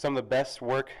 some of the best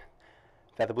work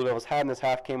that the Blue Devils had in this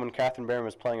half came when Catherine Barron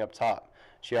was playing up top.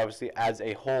 She obviously adds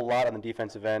a whole lot on the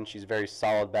defensive end. She's very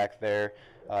solid back there.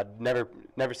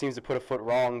 Never seems to put a foot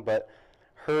wrong, but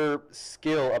her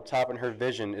skill up top and her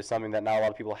vision is something that not a lot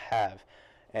of people have.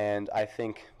 And I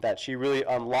think that she really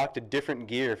unlocked a different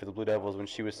gear for the Blue Devils when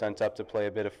she was sent up to play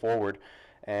a bit of forward.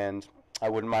 And I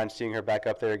wouldn't mind seeing her back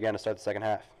up there again to start the second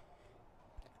half.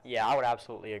 Yeah, I would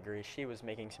absolutely agree. She was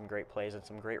making some great plays and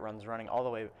some great runs, running all the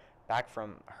way back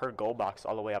from her goal box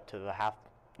all the way up to the half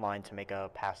line to make a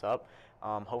pass up.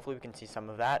 Hopefully we can see some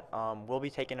of that. We'll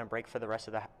be taking a break for the rest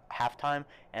of the halftime,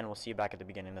 and we'll see you back at the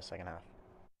beginning of the second half.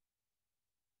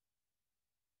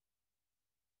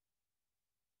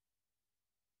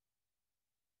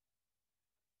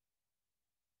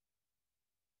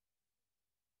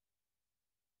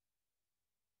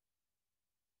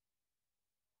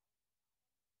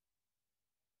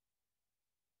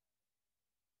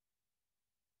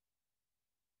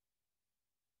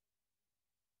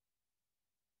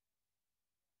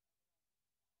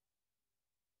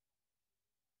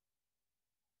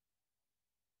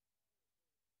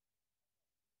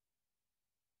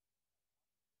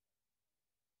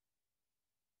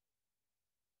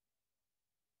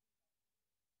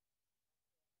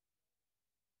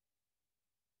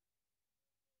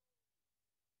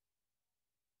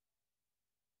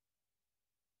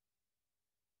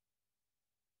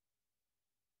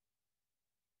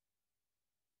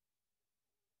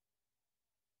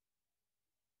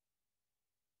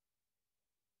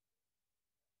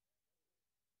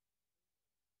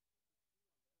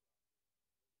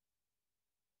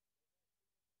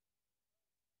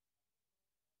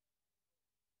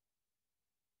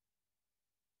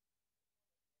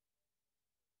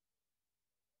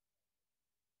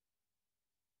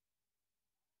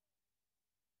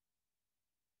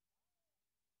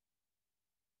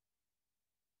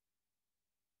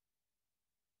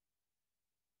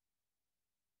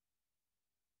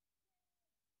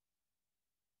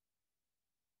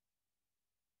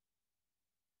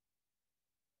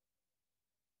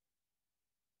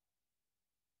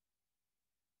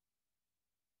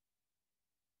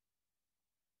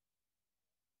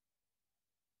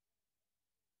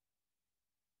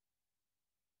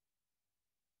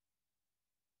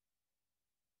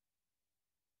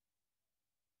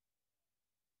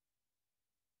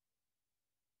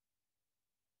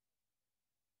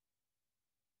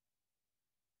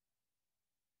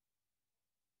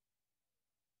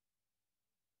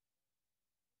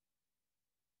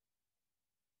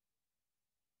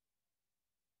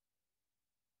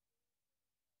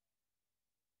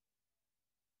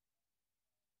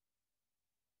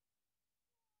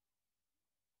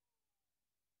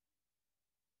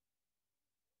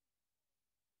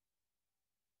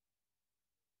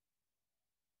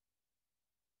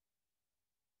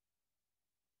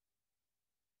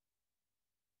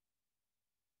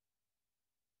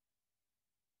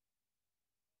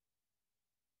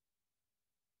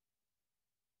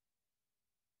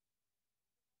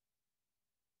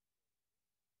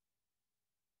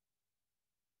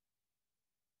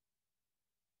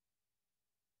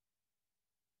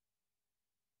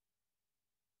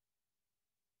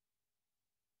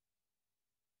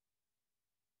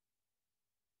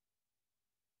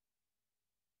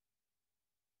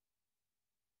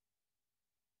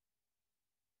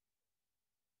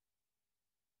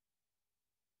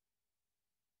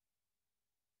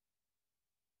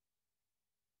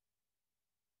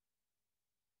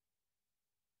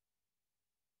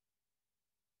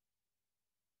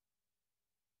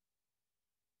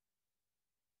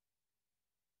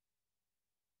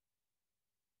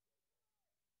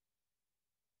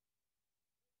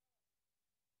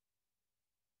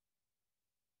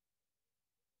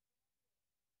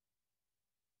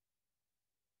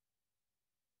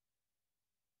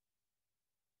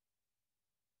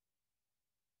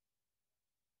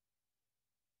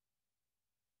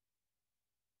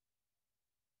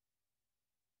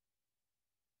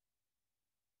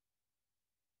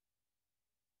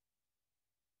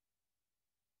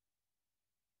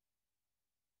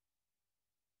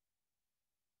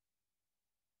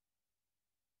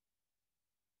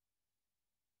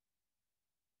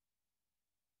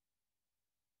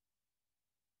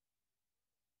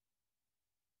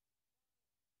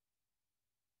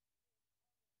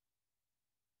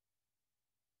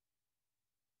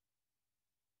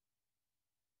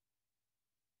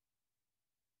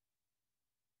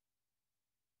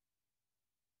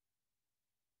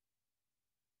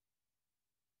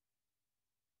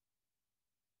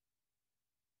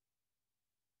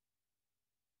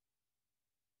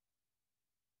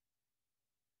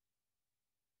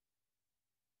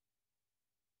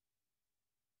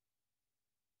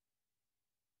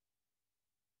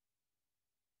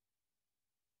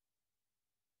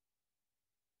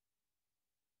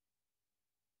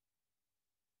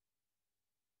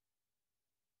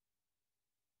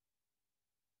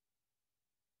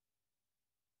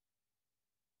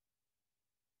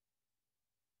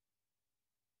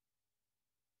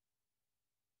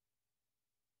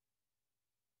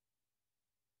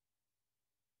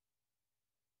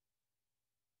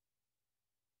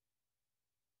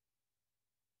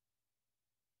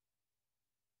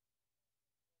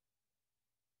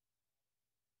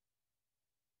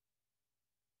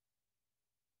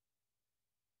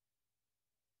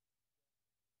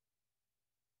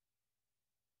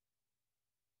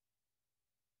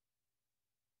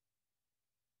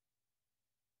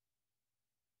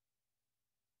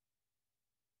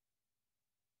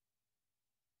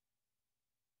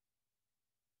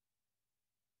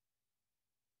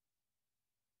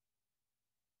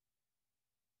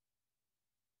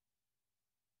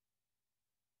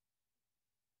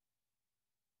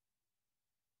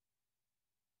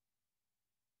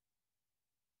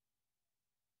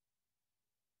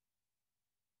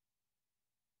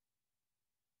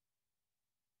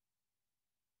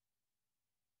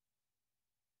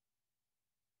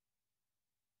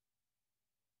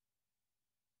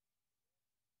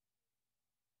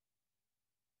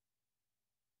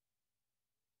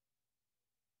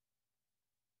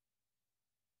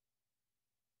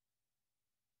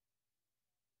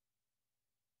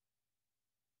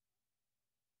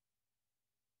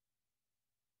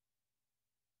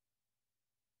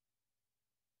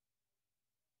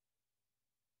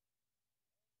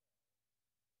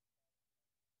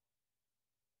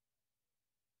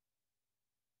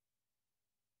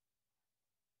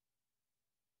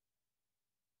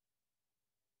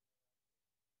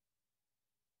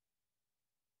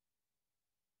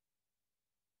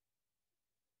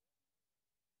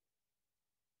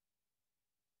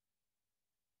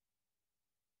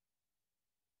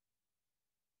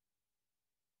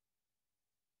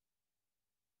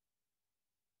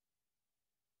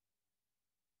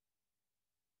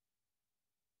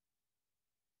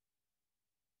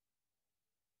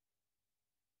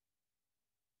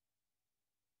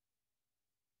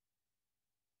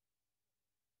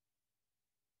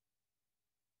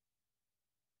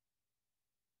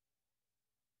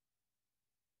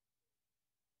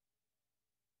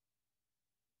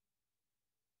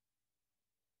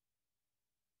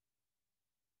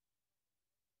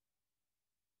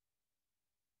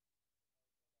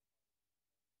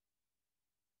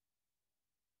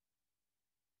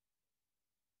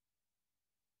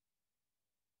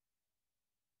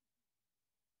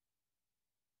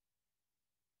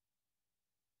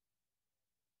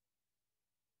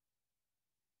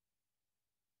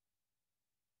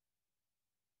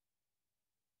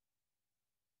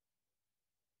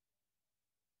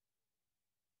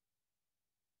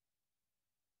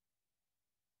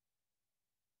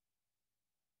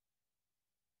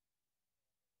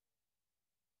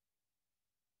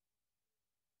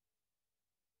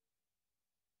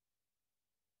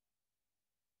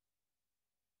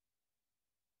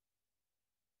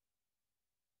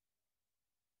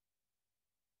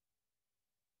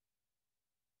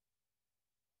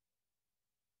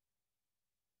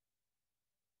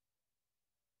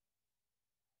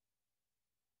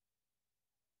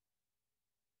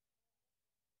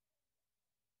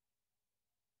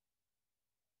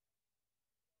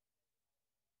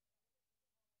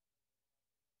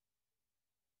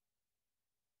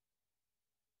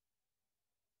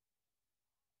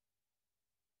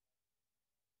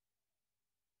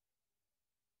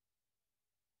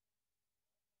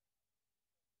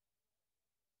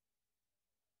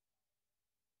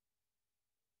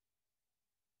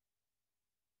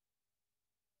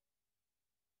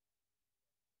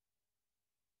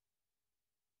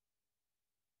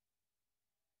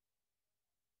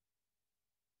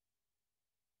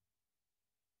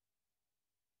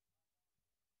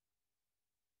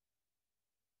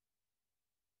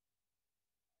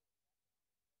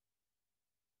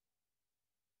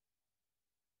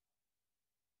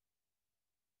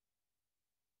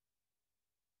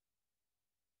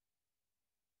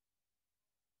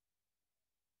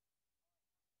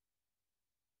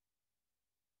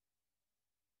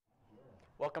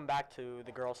 Welcome back to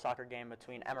the girls' soccer game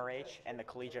between MRH and the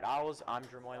Collegiate Owls. I'm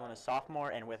Drew Moylan, a sophomore,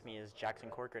 and with me is Jackson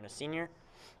Corcoran, a senior.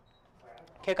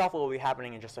 Kickoff will be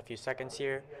happening in just a few seconds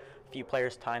here. A few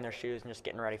players tying their shoes and just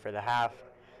getting ready for the half.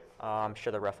 I'm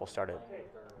sure the ref will start it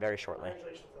very shortly.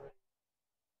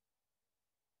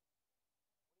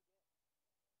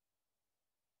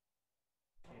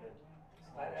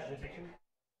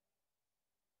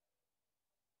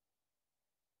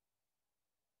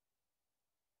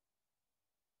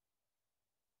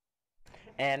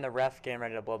 And the ref getting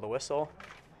ready to blow the whistle.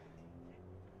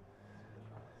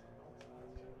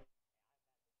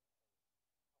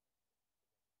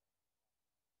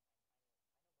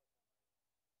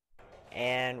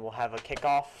 And we'll have a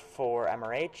kickoff for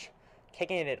MRH.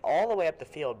 Kicking it all the way up the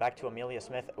field back to Amelia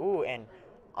Smith. Ooh, and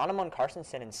Anamon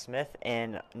Carsonson and Smith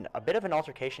in a bit of an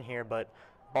altercation here, but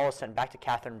ball is sent back to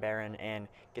Catherine Barron and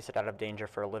gets it out of danger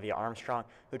for Olivia Armstrong,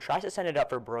 who tries to send it up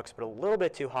for Brooks, but a little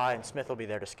bit too high, and Smith will be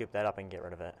there to scoop that up and get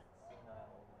rid of it.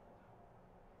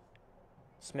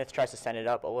 Smith tries to send it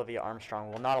up. Olivia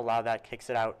Armstrong will not allow that, kicks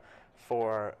it out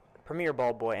for premier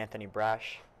ball boy Anthony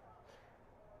Brash.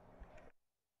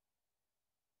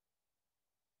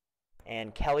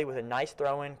 And Kelly with a nice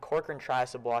throw-in. Corcoran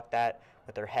tries to block that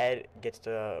with her head, gets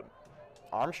to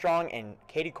Armstrong, and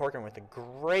Katie Corcoran with a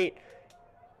great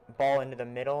ball into the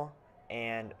middle.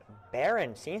 And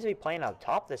Barron seems to be playing out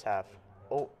top this half.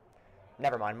 Oh,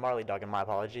 never mind. Marley Duggan, my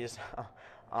apologies.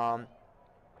 The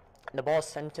ball is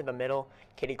sent to the middle.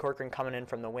 Katie Corcoran coming in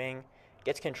from the wing,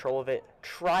 gets control of it,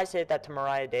 tries to hit that to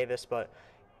Mariah Davis, but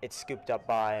it's scooped up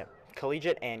by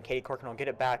Collegiate, and Katie Corcoran will get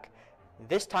it back.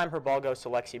 This time her ball goes to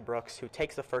Lexi Brooks, who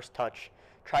takes the first touch,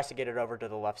 tries to get it over to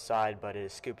the left side, but it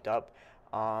is scooped up.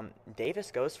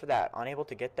 Davis goes for that, unable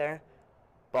to get there.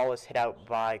 Ball is hit out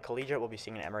by Collegiate. We'll be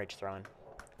seeing an MRH throw-in.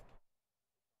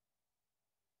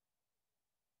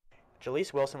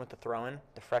 Jaleese Wilson with the throw-in,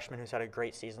 the freshman who's had a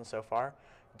great season so far.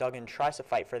 Duggan tries to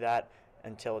fight for that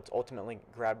until it's ultimately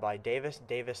grabbed by Davis.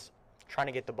 Davis trying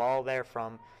to get the ball there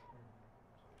from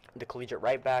the Collegiate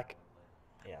right back.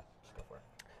 Yeah, just go for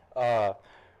it.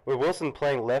 With Wilson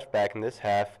playing left back in this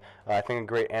half, I think a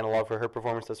great analog for her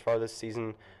performance thus far this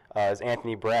season is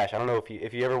Anthony Brash. I don't know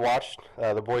if you ever watched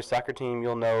the boys soccer team,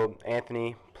 you'll know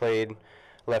Anthony played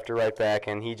left or right back,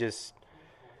 and he just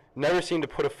never seemed to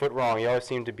put a foot wrong. He always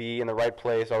seemed to be in the right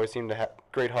place, always seemed to have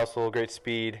great hustle, great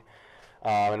speed.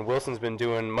 And Wilson's been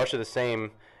doing much of the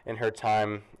same in her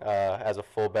time as a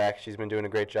fullback. She's been doing a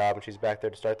great job, and she's back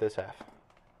there to start this half.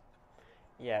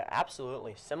 Yeah,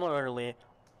 absolutely. Similarly,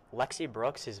 Lexi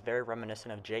Brooks is very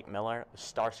reminiscent of Jake Miller, the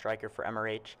star striker for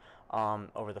MRH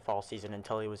over the fall season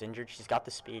until he was injured. She's got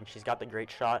the speed, she's got the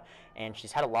great shot, and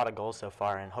she's had a lot of goals so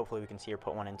far, and hopefully we can see her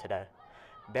put one in today.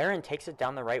 Barron takes it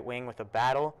down the right wing with a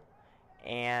battle,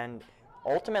 and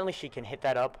ultimately she can hit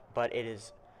that up, but it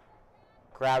is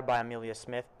grabbed by Amelia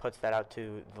Smith, puts that out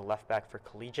to the left back for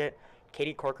Collegiate.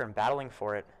 Katie Corcoran battling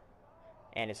for it,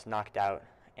 and it's knocked out,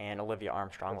 and Olivia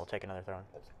Armstrong will take another throw.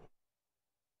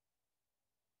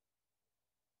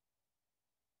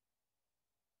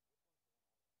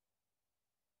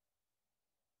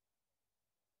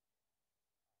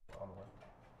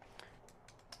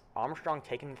 Armstrong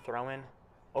taking the throw-in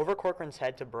over Corcoran's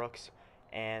head to Brooks,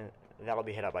 and that'll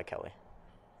be hit up by Kelly.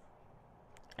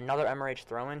 Another MRH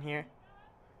throw-in here.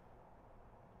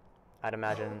 I'd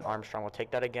imagine Armstrong will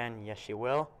take that again. Yes, she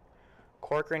will.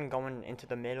 Corcoran going into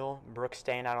the middle. Brooks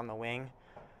staying out on the wing.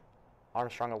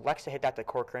 Armstrong elects to hit that to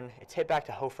Corcoran. It's hit back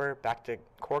to Hofer, back to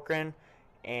Corcoran,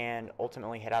 and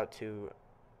ultimately hit out to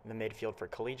the midfield for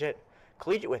Collegiate.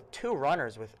 Collegiate with two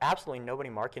runners with absolutely nobody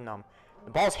marking them. The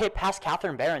ball's hit past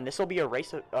Catherine Barron. This will be a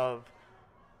race of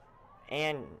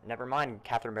and never mind,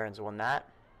 Catherine Barron's won that.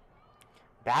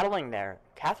 Battling there.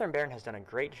 Catherine Barron has done a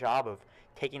great job of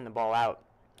taking the ball out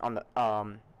on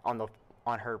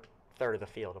her third of the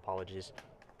field. Apologies.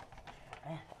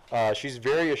 She's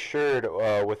very assured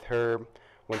with her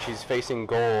when she's facing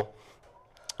goal.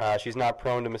 She's not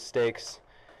prone to mistakes,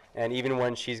 and even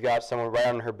when she's got someone right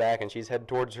on her back and she's headed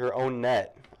towards her own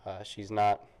net,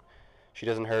 she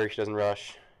doesn't hurry, she doesn't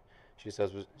rush. She just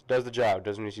does the job,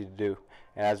 does what she needs to do.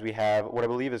 And as we have what I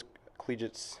believe is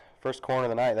Collegiate's first corner of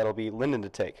the night, that'll be Linden to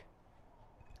take.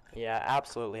 Yeah,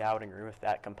 absolutely. I would agree with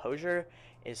that. Composure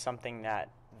is something that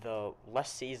the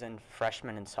less seasoned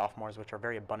freshmen and sophomores, which are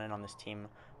very abundant on this team,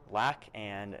 lack.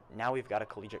 And now we've got a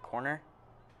Collegiate corner.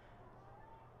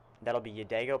 That'll be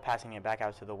Yedego passing it back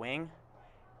out to the wing.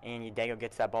 And Yedego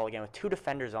gets that ball again with two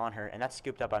defenders on her, and that's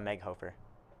scooped up by Meg Hofer.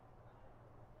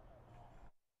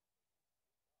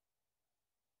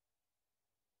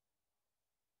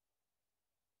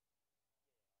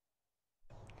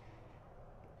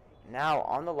 Now,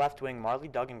 on the left wing, Marley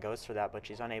Duggan goes for that, but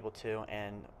she's unable to,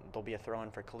 and there'll be a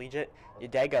throw-in for Collegiate.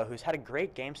 Udega, who's had a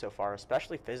great game so far,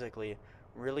 especially physically,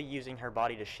 really using her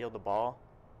body to shield the ball.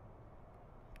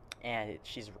 And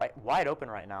she's wide open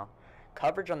right now.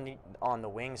 Coverage on the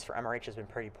wings for MRH has been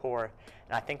pretty poor,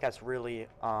 and I think that's really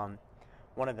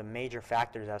one of the major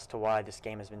factors as to why this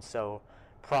game has been so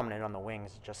prominent on the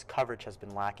wings. Just coverage has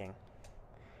been lacking.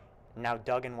 Now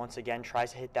Duggan once again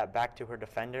tries to hit that back to her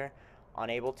defender,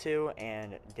 unable to,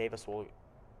 and Davis will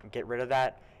get rid of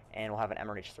that, and we'll have an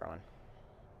MRH throw-in.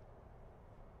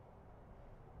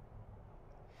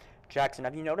 Jackson,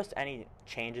 have you noticed any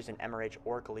changes in MRH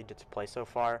or Collegiate's play so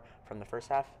far from the first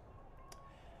half?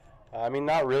 I mean,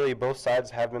 not really. Both sides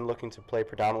have been looking to play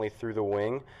predominantly through the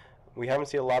wing. We haven't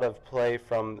seen a lot of play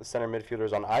from the center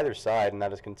midfielders on either side, and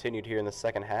that has continued here in the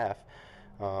second half.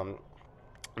 Not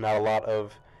a lot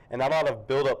of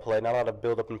build-up play, not a lot of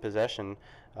build-up in possession.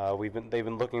 They've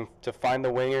been looking to find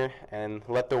the winger and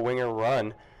let the winger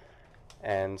run,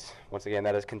 and once again,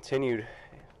 that has continued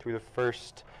through the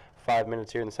first 5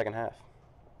 minutes here in the second half.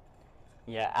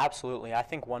 Yeah, absolutely. I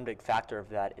think one big factor of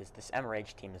that is this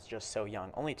MRH team is just so young.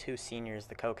 Only 2 seniors,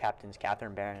 the co-captains,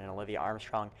 Catherine Barron and Olivia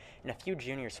Armstrong, and a few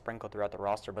juniors sprinkled throughout the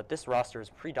roster. But this roster is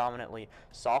predominantly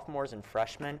sophomores and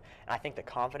freshmen, and I think the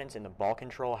confidence in the ball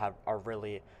control are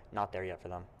really not there yet for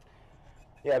them.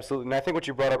 Yeah, absolutely. And I think what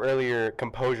you brought up earlier,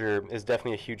 composure, is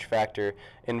definitely a huge factor.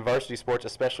 In varsity sports,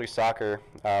 especially soccer,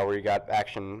 where you got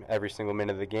action every single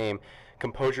minute of the game,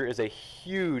 composure is a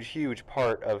huge, huge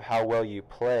part of how well you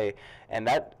play, and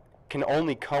that can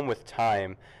only come with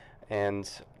time. And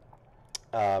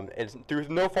it's through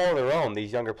no fault of their own,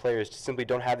 these younger players just simply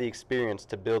don't have the experience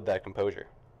to build that composure.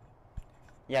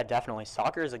 Yeah, definitely.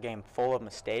 Soccer is a game full of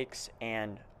mistakes,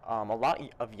 and a lot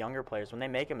of younger players, when they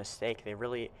make a mistake, they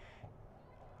really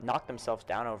knock themselves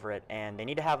down over it, and they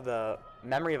need to have the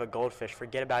memory of a goldfish,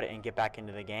 forget about it, and get back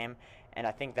into the game. And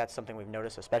I think that's something we've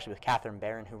noticed, especially with Catherine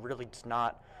Barron, who really does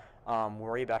not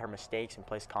worry about her mistakes and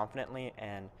plays confidently,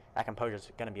 and that composure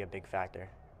is going to be a big factor.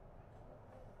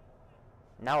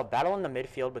 Now a battle in the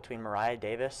midfield between Mariah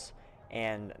Davis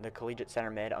and the Collegiate center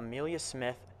mid. Amelia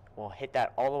Smith will hit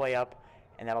that all the way up,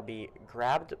 and that'll be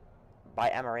grabbed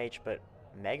by MRH, but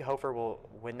Meg Hofer will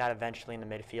win that eventually in the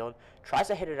midfield. Tries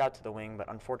to hit it out to the wing, but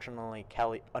unfortunately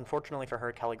for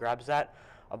her, Kelly grabs that.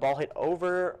 A ball hit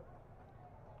over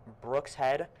Brooks'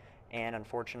 head, and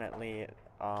unfortunately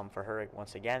for her,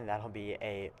 once again, that'll be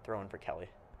a throw-in for Kelly.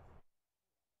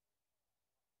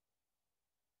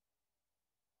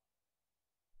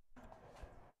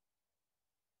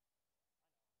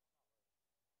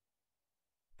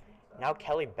 Now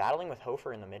Kelly battling with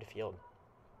Hofer in the midfield.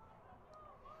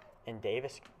 And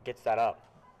Davis gets that up.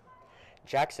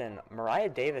 Jackson, Mariah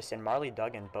Davis and Marley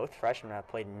Duggan, both freshmen, have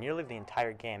played nearly the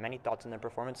entire game. Any thoughts on their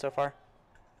performance so far?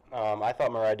 I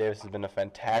thought Mariah Davis has been a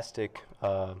fantastic.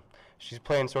 She's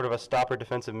playing sort of a stopper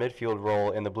defensive midfield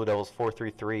role in the Blue Devils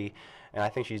 4-3-3, and I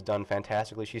think she's done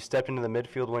fantastically. She's stepped into the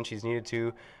midfield when she's needed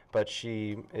to, but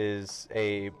she is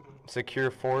a secure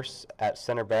force at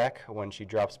center back when she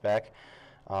drops back.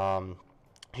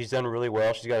 She's done really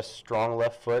well. She's got a strong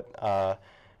left foot.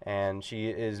 And she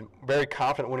is very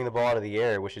confident winning the ball out of the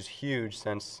air, which is huge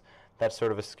since that's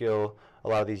sort of a skill a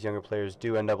lot of these younger players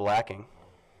do end up lacking.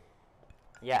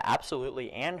 Yeah,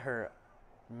 absolutely. And her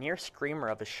near screamer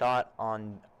of a shot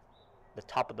on the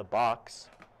top of the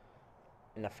box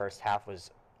in the first half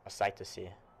was a sight to see.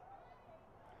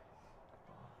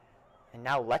 And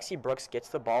now Lexi Brooks gets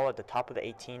the ball at the top of the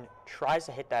 18, tries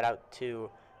to hit that out to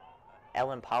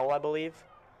Ellen Powell, I believe.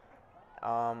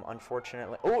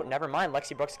 Unfortunately, never mind.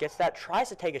 Lexi Brooks gets that, tries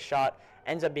to take a shot,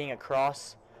 ends up being a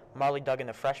cross. Marley Duggan,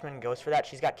 the freshman, goes for that.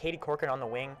 She's got Katie Corcoran on the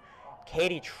wing.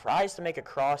 Katie tries to make a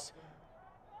cross,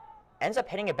 ends up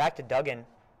hitting it back to Duggan,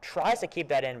 tries to keep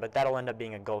that in, but that'll end up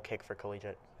being a goal kick for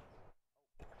Collegiate.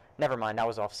 Never mind, that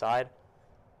was offside.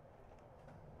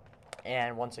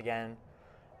 And once again,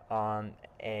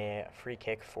 a free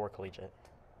kick for Collegiate.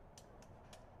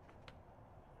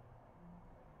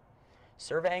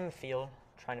 Surveying the field,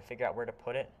 trying to figure out where to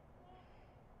put it.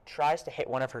 Tries to hit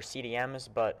one of her CDMs,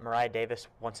 but Mariah Davis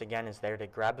once again is there to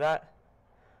grab that.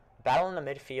 Battle in the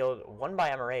midfield, won by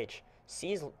MRH.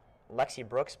 Sees Lexi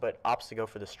Brooks, but opts to go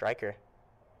for the striker.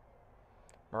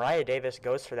 Mariah Davis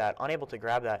goes for that, unable to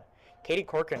grab that. Katie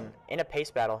Corcoran, in a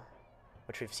pace battle,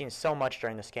 which we've seen so much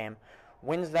during this game,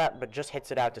 wins that, but just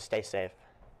hits it out to stay safe.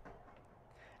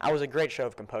 That was a great show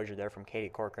of composure there from Katie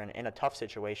Corcoran in a tough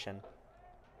situation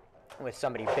with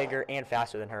somebody bigger and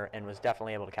faster than her, and was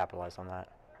definitely able to capitalize on that.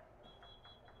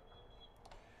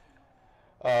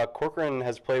 Corcoran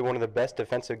has played one of the best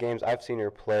defensive games I've seen her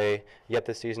play yet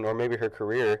this season, or maybe her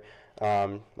career.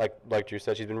 Like Drew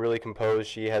said, she's been really composed.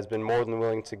 She has been more than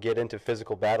willing to get into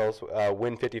physical battles,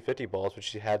 win 50-50 balls, which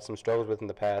she had some struggles with in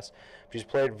the past. She's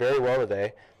played very well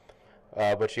today,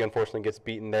 but she unfortunately gets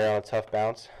beaten there on a tough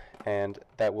bounce, and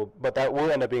that will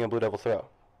end up being a Blue Devil throw.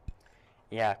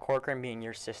 Yeah, Corcoran being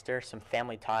your sister, some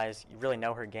family ties. You really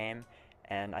know her game,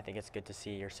 and I think it's good to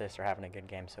see your sister having a good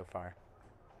game so far.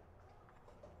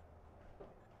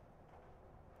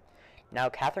 Now,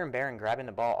 Catherine Barron grabbing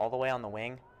the ball all the way on the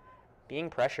wing, being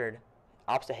pressured,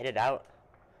 opts to hit it out.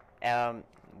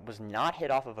 Was not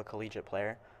hit off of a Collegiate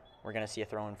player. We're going to see a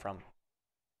throw-in from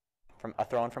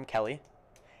Kelly,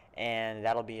 and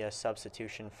that'll be a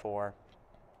substitution for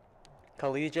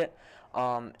Collegiate.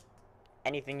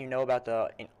 Anything you know about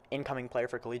the incoming player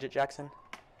for Collegiate, Jackson?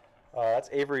 That's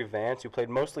Avery Vance, who played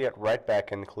mostly at right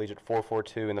back in Collegiate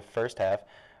 4-4-2 in the first half.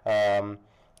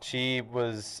 She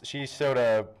showed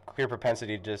a clear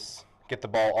propensity to just get the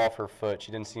ball off her foot.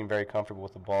 She didn't seem very comfortable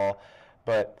with the ball,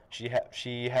 but she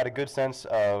had a good sense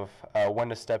of when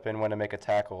to step in, when to make a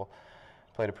tackle.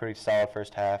 Played a pretty solid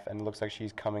first half, and it looks like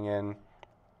she's coming in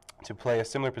to play a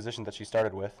similar position that she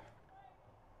started with.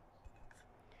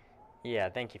 Yeah,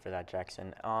 thank you for that,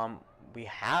 Jackson. We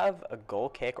have a goal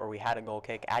kick, or we had a goal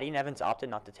kick. Addie Nevins opted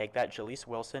not to take that. Jaleese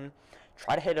Wilson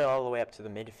tried to hit it all the way up to the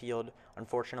midfield.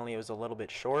 Unfortunately, it was a little bit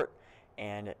short,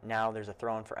 and now there's a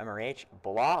throw-in for MRH.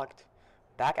 Blocked.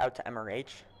 Back out to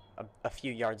MRH, a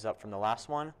few yards up from the last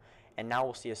one, and now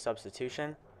we'll see a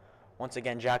substitution. Once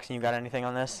again, Jackson, you got anything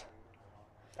on this?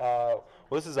 Well,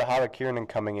 this is Ahada Kiernan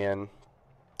coming in,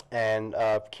 and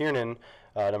Kiernan,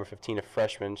 number 15, a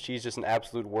freshman, she's just an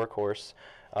absolute workhorse.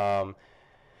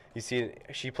 You see,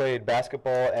 she played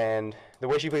basketball, and the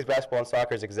way she plays basketball and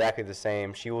soccer is exactly the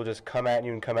same. She will just come at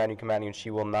you and come at you and come at you, and she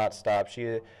will not stop. She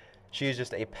is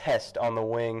just a pest on the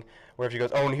wing, where if she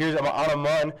goes, oh, and I'm on a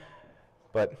run,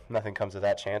 but nothing comes of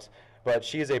that chance. But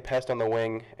she is a pest on the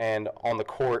wing, and on the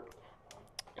court,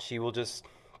 she will just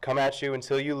come at you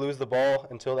until you lose the ball,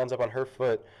 until it ends up on her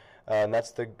foot. And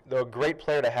that's the great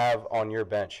player to have on your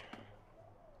bench.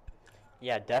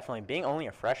 Yeah, definitely. Being only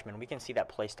a freshman, we can see that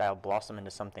play style blossom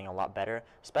into something a lot better,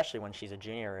 especially when she's a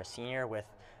junior or a senior with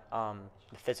the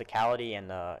physicality and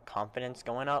the confidence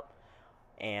going up.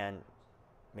 And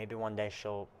maybe one day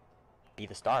she'll be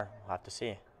the star. We'll have to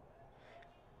see.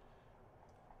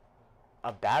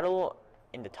 A battle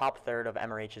in the top third of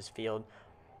MRH's field.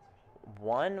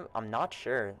 One, I'm not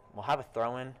sure. We'll have a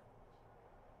throw-in.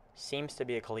 Seems to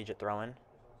be a Collegiate throw-in.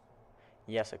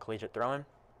 Yes, a Collegiate throw-in.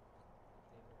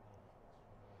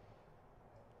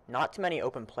 Not too many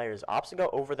open players. Opts to go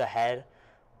over the head.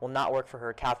 Will not work for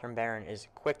her. Catherine Barron is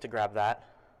quick to grab that.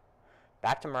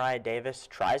 Back to Mariah Davis.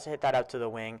 Tries to hit that out to the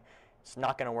wing. It's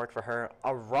not going to work for her.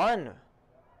 A run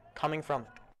coming from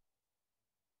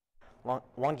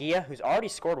Wangia, who's already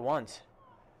scored once.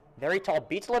 Very tall.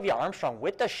 Beats Olivia Armstrong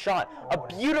with the shot. A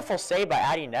beautiful save by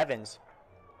Addie Nevins.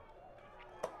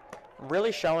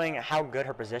 Really showing how good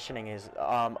her positioning is.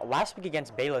 Last week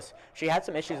against Bayless, she had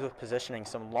some issues with positioning.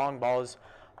 Some long balls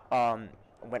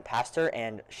went past her,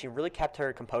 and she really kept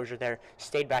her composure there.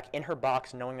 Stayed back in her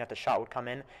box, knowing that the shot would come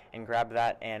in, and grabbed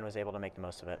that and was able to make the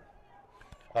most of it.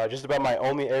 Just about my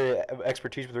only area of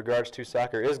expertise with regards to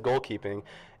soccer is goalkeeping,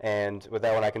 and with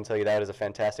that one I can tell you that is a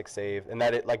fantastic save. And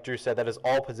that, like Drew said, that is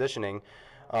all positioning.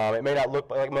 It may not look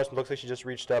like most, it looks like she just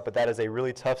reached up, but that is a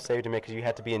really tough save to make because you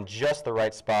had to be in just the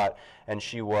right spot, and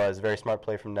she was. Very smart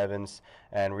play from Nevins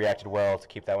and reacted well to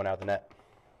keep that one out of the net.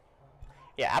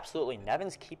 Yeah, absolutely.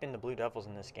 Nevins keeping the Blue Devils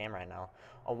in this game right now.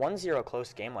 A 1-0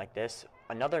 close game like this,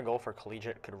 another goal for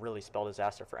Collegiate could really spell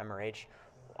disaster for MRH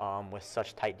with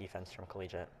such tight defense from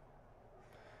Collegiate.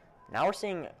 Now we're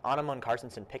seeing Anamon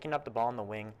Carstensen picking up the ball on the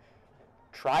wing,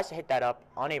 tries to hit that up,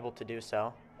 unable to do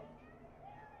so.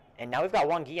 And now we've got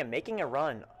Wangia making a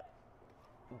run.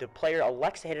 The player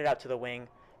elects to hit it out to the wing.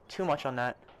 Too much on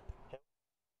that.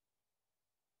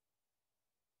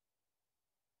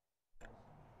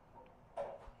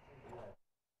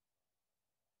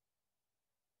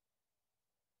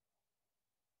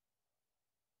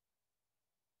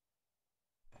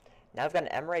 Now we've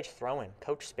got an MRH throw-in.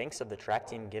 Coach Spinks of the track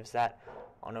team gives that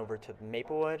on over to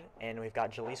Maplewood, and we've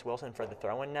got Jaleese Wilson for the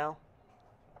throw-in now.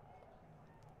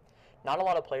 Not a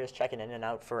lot of players checking in and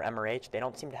out for MRH. They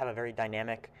don't seem to have a very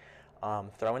dynamic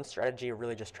throw-in strategy,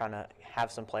 really just trying to have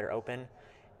some player open.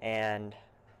 And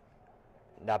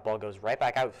that ball goes right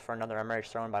back out for another MRH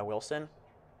throw-in by Wilson.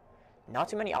 Not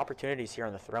too many opportunities here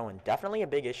on the throw-in. Definitely a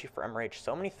big issue for MRH.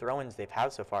 So many throw-ins they've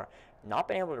had so far. Not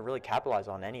been able to really capitalize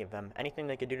on any of them. Anything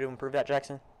they could do to improve that,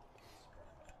 Jackson?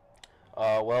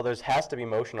 Well, there has to be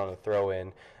motion on the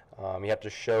throw-in. You have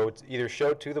to either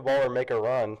show to the ball or make a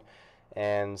run.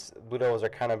 and Blue Devils are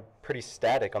kind of pretty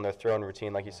static on their throwing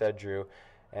routine, like you said, Drew.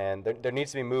 And there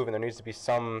needs to be movement. There needs to be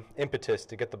some impetus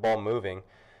to get the ball moving.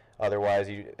 Otherwise,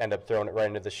 you end up throwing it right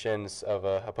into the shins of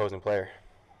a opposing player.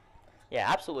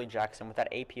 Yeah, absolutely, Jackson. With that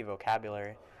AP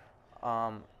vocabulary,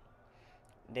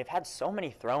 they've had so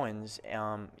many throw-ins.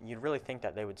 You'd really think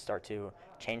that they would start to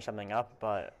change something up,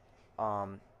 but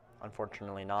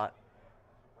unfortunately not.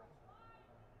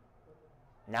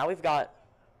 Now we've got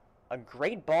a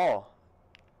great ball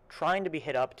trying to be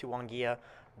hit up to Wangia,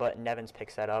 but Nevins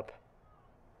picks that up.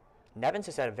 Nevins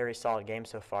has had a very solid game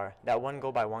so far. That one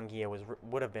goal by Wangia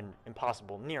would have been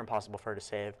impossible, near impossible for her to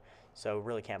save, so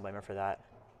really can't blame her for that.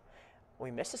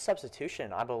 We missed a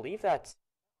substitution. I believe that's...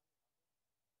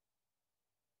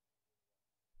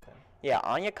 Yeah,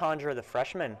 Anya Condra, the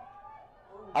freshman,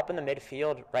 up in the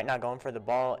midfield right now going for the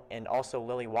ball, and also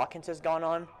Lily Watkins has gone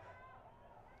on.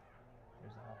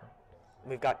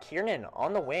 We've got Kiernan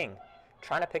on the wing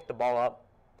trying to pick the ball up.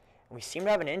 We seem to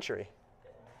have an injury.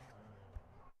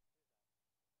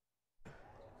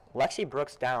 Lexi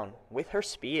Brooks down. With her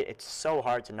speed, it's so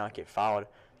hard to not get fouled.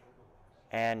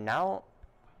 And now...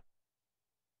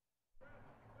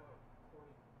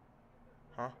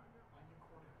 Huh?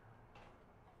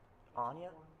 Anya?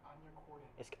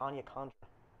 It's Anya Condra.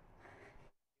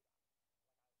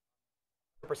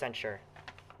 100% sure.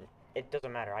 It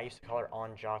doesn't matter. I used to call her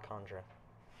Anja Condra.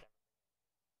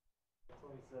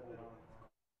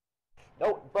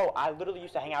 No, bro, I literally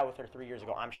used to hang out with her 3 years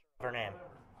ago. I'm sure of her name.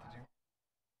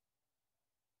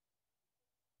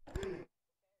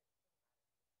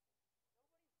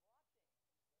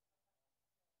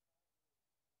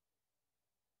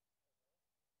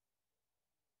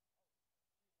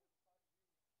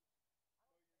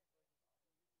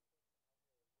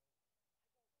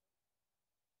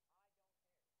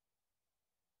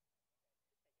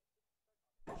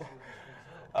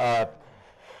 Uh,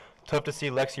 Tough to see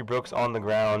Lexi Brooks on the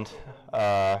ground.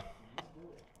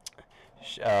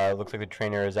 Looks like the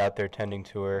trainer is out there tending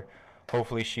to her.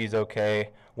 Hopefully she's okay.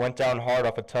 Went down hard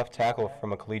off a tough tackle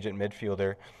from a collegiate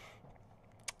midfielder.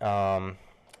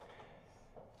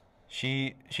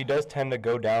 She does tend to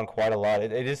go down quite a lot.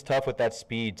 It is tough with that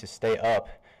speed to stay up,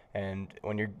 and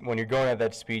when you're going at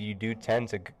that speed, you do tend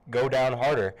to go down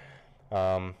harder.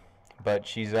 But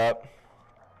she's up.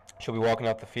 She'll be walking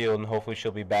off the field, and hopefully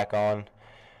she'll be back on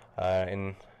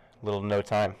in little to no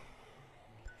time.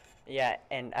 Yeah,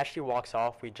 and as she walks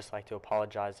off, we'd just like to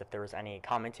apologize if there was any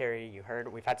commentary you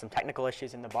heard. We've had some technical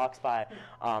issues in the box by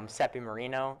Seppi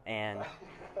Marino, and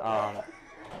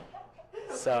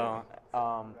so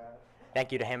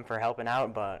thank you to him for helping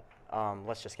out, but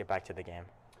let's just get back to the game.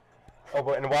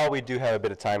 Oh, and while we do have a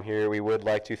bit of time here, we would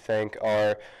like to thank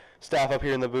our staff up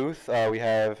here in the booth. We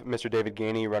have Mr. David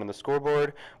Gainey running the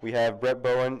scoreboard. We have Brett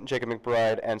Bowen, Jacob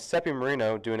McBride, and Seppi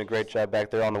Marino doing a great job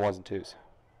back there on the ones and twos.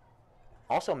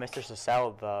 Also, Mr.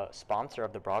 Sassel, the sponsor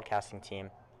of the broadcasting team,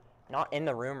 not in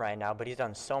the room right now, but he's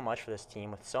done so much for this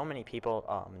team with so many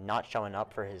people not showing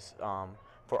up for his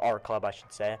for our club, I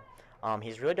should say.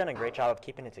 He's really done a great job of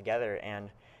keeping it together, and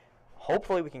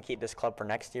hopefully we can keep this club for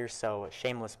next year. So,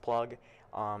 shameless plug.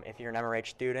 If you're an MRH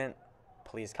student,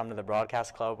 please come to the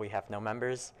broadcast club. We have no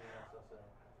members.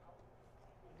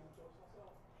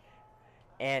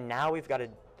 And now we've got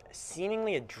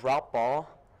seemingly a drop ball.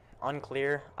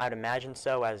 Unclear. I'd imagine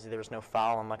so, as there was no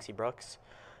foul on Lexi Brooks.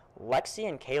 Lexi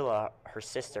and Kayla, her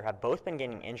sister, have both been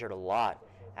getting injured a lot,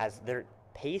 as their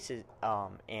pace is,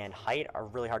 and height are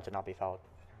really hard to not be fouled.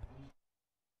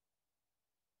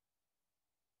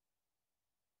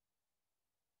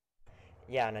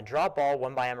 Yeah, and a drop ball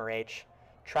won by MRH.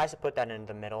 Tries to put that into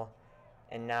the middle.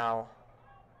 And now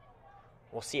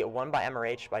we'll see it won by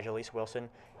MRH by Jaleese Wilson.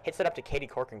 Hits it up to Katie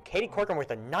Corcoran. Katie Corcoran with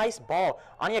a nice ball.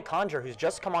 Anya Condra, who's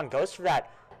just come on, goes for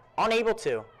that. Unable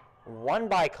to. Won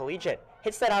by Collegiate.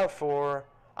 Hits that out for,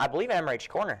 I believe, an MRH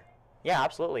corner. Yeah,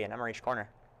 absolutely, an MRH corner.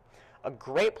 A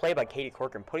great play by Katie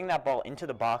Corcoran, putting that ball into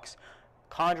the box.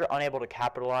 Condra unable to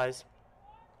capitalize.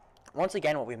 Once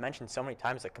again, what we've mentioned so many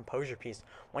times, the composure piece.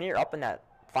 When you're up in that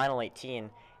final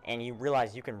 18 and you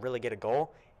realize you can really get a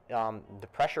goal, the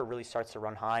pressure really starts to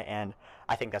run high, and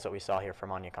I think that's what we saw here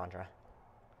from Anya Condra.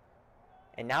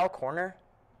 And now a corner.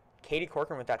 Katie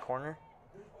Corcoran with that corner.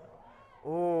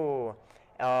 Ooh,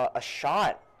 a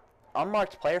shot.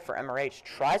 Unmarked player for MRH.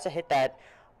 Tries to hit that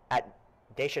at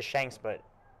Daisha Shanks, but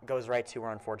goes right to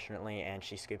her, unfortunately, and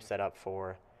she scoops that up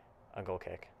for a goal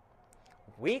kick.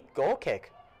 Weak goal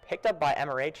kick. Picked up by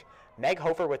MRH. Meg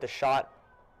Hofer with the shot.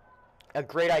 A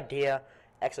great idea.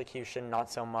 Execution, not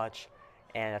so much.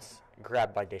 And it's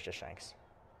grabbed by Daisha Shanks.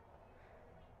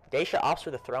 Daisha opts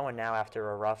for the throw-in now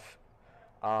after a rough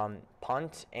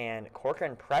Punt and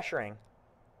Corcoran pressuring.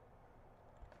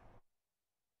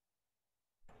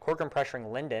 Corcoran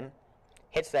pressuring Linden.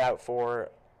 Hits that out for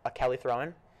a Kelly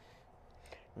throw-in.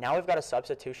 Now we've got a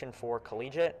substitution for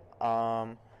Collegiate.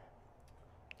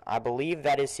 I believe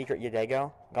that is Secret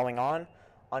Yadego going on.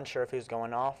 Unsure if who's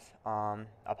going off.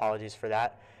 Apologies for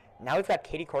that. Now we've got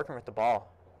Katie Corcoran with the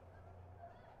ball.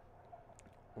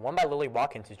 Won by Lily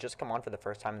Watkins, who's just come on for the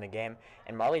first time in the game.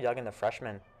 And Marley Duggan, the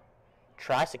freshman,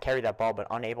 tries to carry that ball but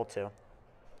unable to.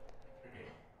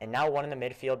 And now one in the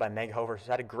midfield by Meg Hover, who's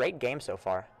had a great game so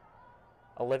far.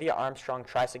 Olivia Armstrong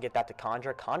tries to get that to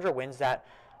Condra. Condra wins that.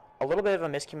 A little bit of a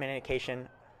miscommunication.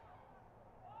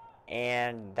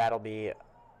 And that'll be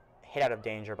hit out of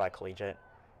danger by Collegiate.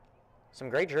 Some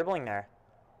great dribbling there.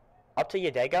 Up to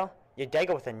Yadego.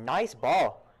 Yadego with a nice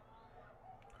ball.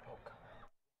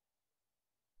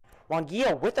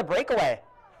 Wangia with the breakaway.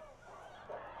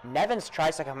 Nevins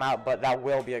tries to come out, but that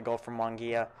will be a goal from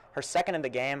Wangia. Her second in the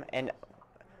game, and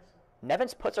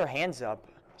Nevins puts her hands up,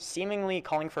 seemingly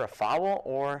calling for a foul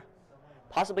or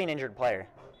possibly an injured player.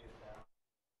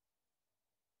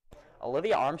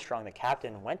 Olivia Armstrong, the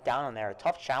captain, went down on there. A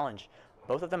tough challenge.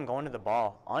 Both of them going to the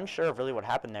ball. Unsure of really what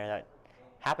happened there. That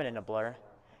happened in a blur.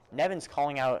 Nevins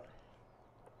calling out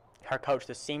her coach.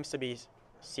 This seems to be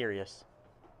serious.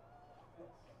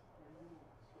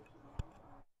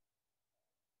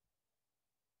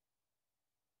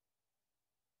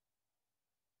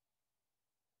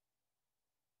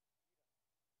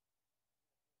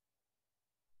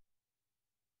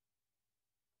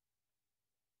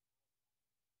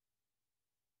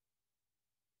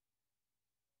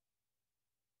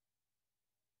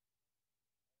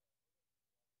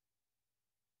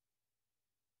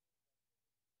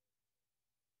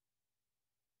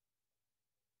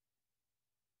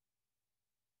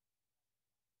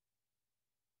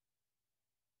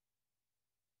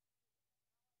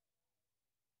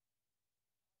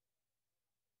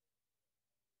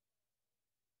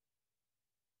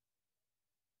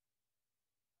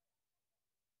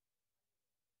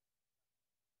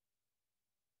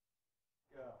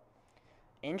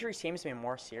 Injury seems to be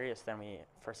more serious than we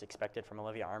first expected from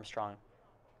Olivia Armstrong.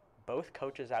 Both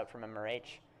coaches out from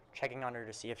MRH, checking on her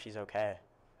to see if she's okay.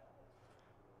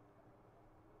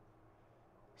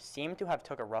 Seemed to have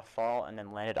took a rough fall and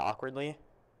then landed awkwardly.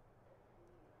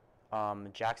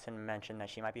 Jackson mentioned that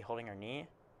she might be holding her knee.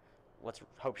 Let's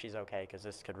hope she's okay, because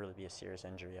this could really be a serious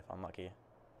injury if unlucky.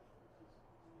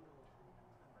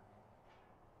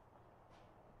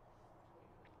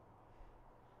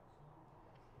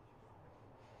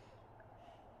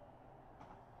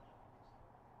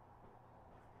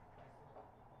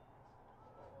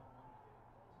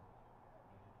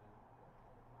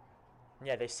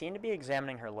 Yeah, they seem to be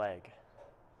examining her leg.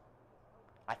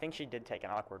 I think she did take an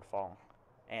awkward fall.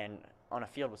 And on a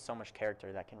field with so much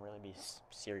character, that can really be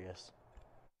serious.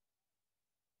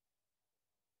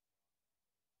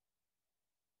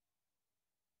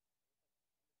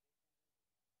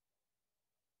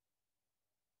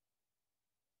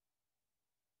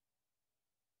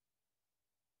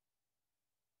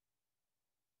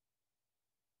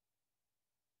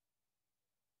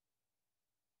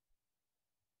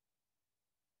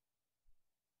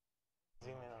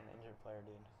 Zoom in on the injured player,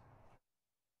 dude.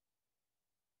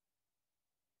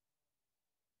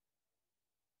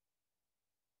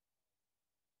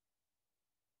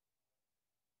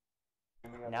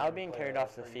 Now being carried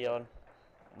off the field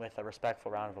with a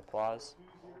respectful round of applause.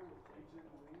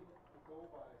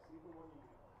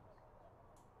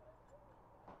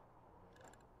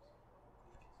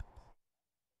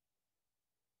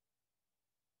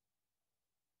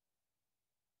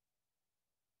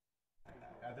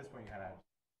 At this point, you kind of.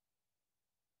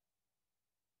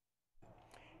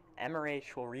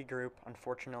 MRH will regroup,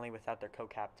 unfortunately, without their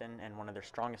co-captain and one of their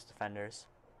strongest defenders.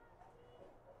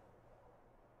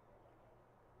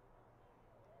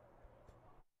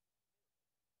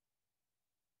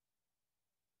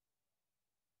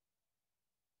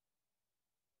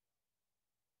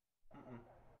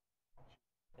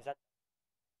 Is that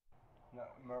No,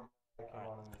 came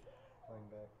on and playing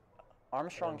back.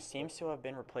 Armstrong seems to have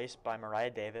been replaced by Mariah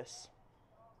Davis.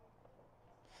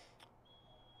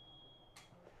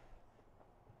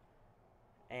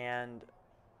 And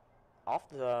off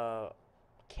the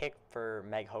kick for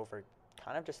Meg Hofer,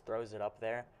 kind of just throws it up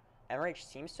there. MRH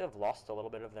seems to have lost a little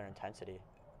bit of their intensity.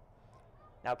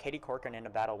 Now Katie Corcoran in a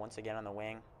battle once again on the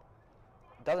wing.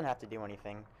 Doesn't have to do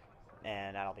anything,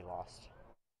 and that'll be lost.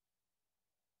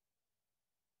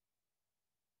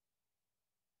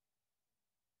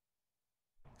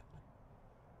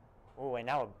 Oh, and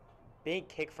now a big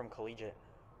kick from Collegiate.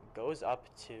 Goes up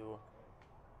to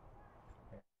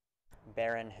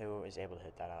Barron, who is able to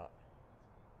hit that out.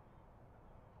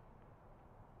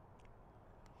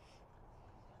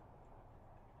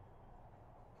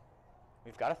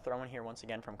 We've got a throw in here once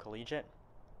again from Collegiate.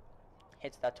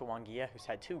 Hits that to Wangia, who's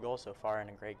had 2 goals so far in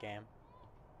a great game.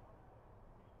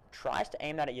 Tries to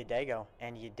aim that at Yedego,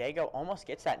 and Yedego almost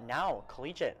gets that. Now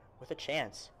Collegiate with a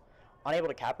chance. Unable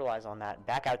to capitalize on that.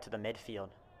 Back out to the midfield.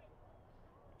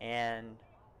 And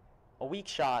a weak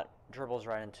shot dribbles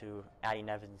right into Addie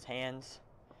Nevin's hands,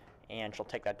 and she'll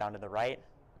take that down to the right.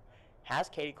 Has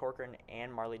Katie Corcoran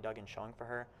and Marley Duggan showing for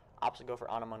her. Opposite go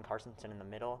for Anna Munn Carstensen in the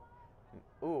middle.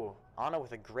 Ooh, Anna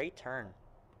with a great turn.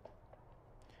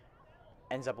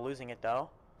 Ends up losing it though.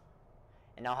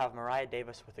 And now have Mariah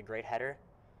Davis with a great header.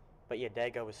 But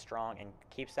Yedego is strong and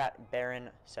keeps that. Barron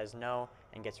says no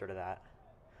and gets rid of that.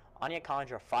 Anya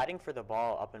Condra fighting for the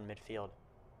ball up in midfield.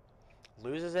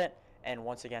 Loses it, and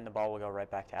once again the ball will go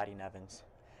right back to Addie Nevins.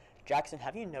 Jackson,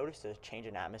 have you noticed a change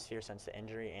in atmosphere since the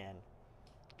injury and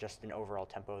just an overall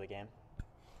tempo of the game?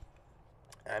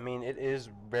 I mean, it is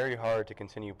very hard to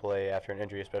continue play after an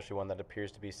injury, especially one that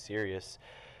appears to be serious.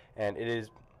 And it is,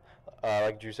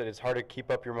 like Drew said, it's hard to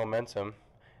keep up your momentum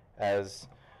as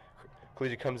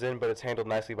Collegiate comes in, but it's handled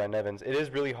nicely by Nevins. It is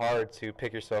really hard to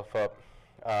pick yourself up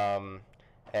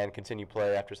and continue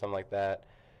play after something like that,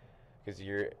 because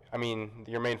your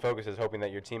main focus is hoping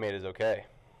that your teammate is okay.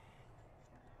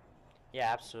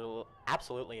 Yeah,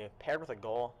 absolutely. Paired with a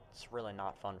goal, it's really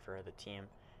not fun for the team.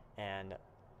 And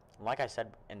like I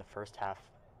said in the first half,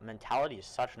 mentality is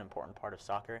such an important part of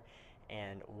soccer,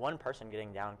 and one person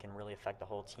getting down can really affect the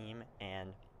whole team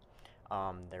and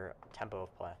their tempo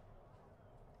of play.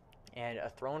 And a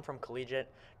throw in from Collegiate,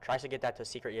 tries to get that to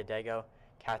Secret Yedego.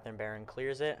 Catherine Barron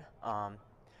clears it.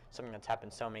 Something that's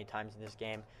happened so many times in this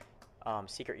game.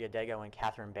 Secret Yedego and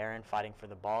Catherine Barron fighting for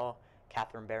the ball.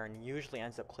 Catherine Barron usually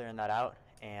ends up clearing that out.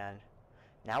 And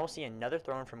now we'll see another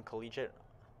throw in from Collegiate.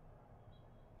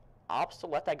 Opts to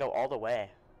let that go all the way.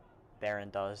 Barron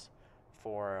does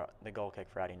for the goal kick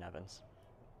for Addie Nevins.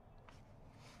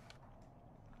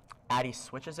 Addie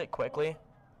switches it quickly.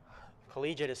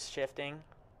 Collegiate is shifting.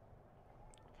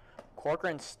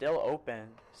 Corcoran's still open.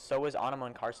 So is Anna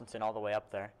Munn Carstensen all the way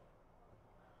up there.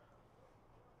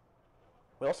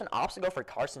 Wilson opts to go for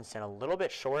Carstensen, a little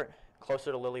bit short,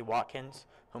 closer to Lily Watkins,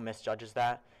 who misjudges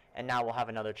that. And now we'll have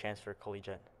another chance for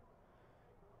Collegiate.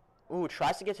 Ooh,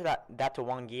 tries to get to that to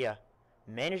Wangia.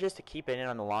 Manages to keep it in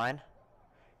on the line.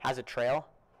 Has a trail.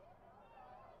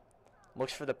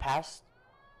 Looks for the pass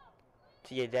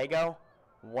to Yedego.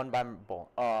 Won by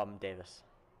Davis.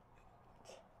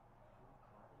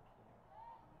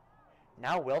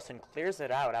 Now Wilson clears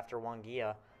it out after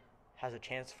Wangia has a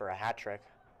chance for a hat trick.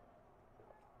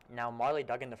 Now Marley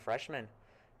Duggan, the freshman,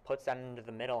 puts that into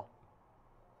the middle.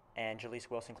 And Jaleese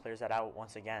Wilson clears that out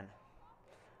once again.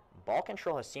 Ball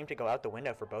control has seemed to go out the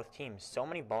window for both teams. So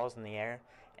many balls in the air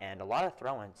and a lot of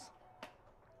throw-ins.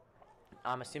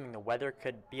 I'm assuming the weather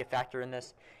could be a factor in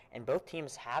this. And both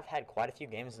teams have had quite a few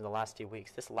games in the last few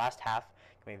weeks. This last half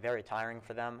can be very tiring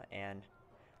for them, and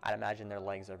I'd imagine their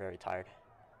legs are very tired.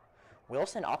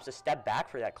 Wilson opts to step back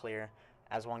for that clear,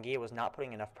 as Wangia was not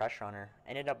putting enough pressure on her.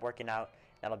 Ended up working out.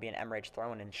 That'll be an MRH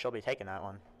throw-in, and she'll be taking that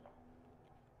one.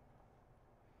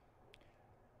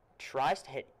 Tries to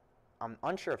hit. I'm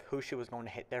unsure of who she was going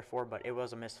to hit there for, but it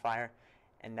was a misfire,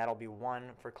 and that'll be one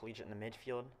for Collegiate in the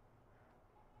midfield.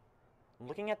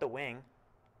 Looking at the wing.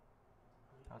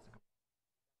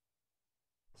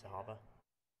 Zahava.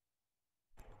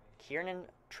 Kiernan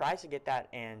tries to get that,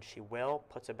 and she will.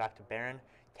 Puts it back to Barron.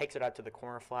 Takes it out to the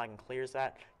corner flag and clears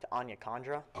that to Anya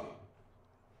Condra.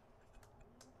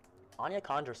 Anya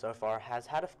Condra so far has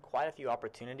had quite a few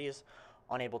opportunities,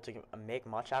 unable to make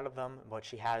much out of them, but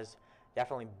she has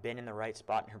definitely been in the right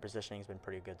spot, and her positioning has been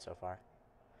pretty good so far.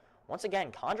 Once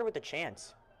again, Condra with the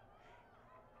chance.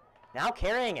 Now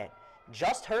carrying it.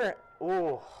 Just her.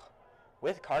 Ooh.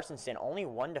 With Carstensen, only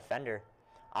one defender.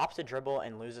 Opts to dribble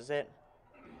and loses it.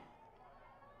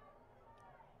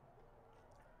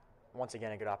 Once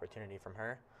again, a good opportunity from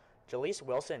her. Jaleese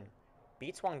Wilson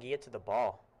beats Wangia to the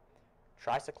ball.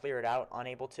 Tries to clear it out,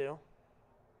 unable to.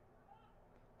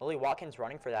 Lily Watkins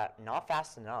running for that, not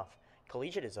fast enough.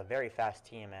 Collegiate is a very fast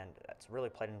team, and that's really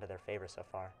played into their favor so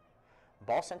far.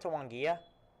 Ball sent to Wangia,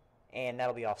 and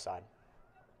that'll be offside.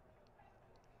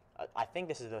 I think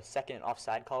this is the second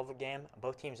offside call of the game.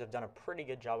 Both teams have done a pretty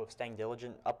good job of staying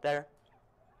diligent up there,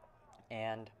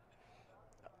 and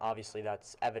obviously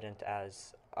that's evident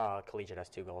as Collegiate has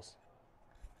 2 goals.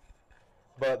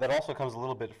 But that also comes a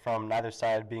little bit from neither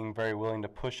side being very willing to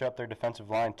push up their defensive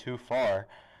line too far.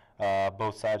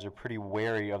 Both sides are pretty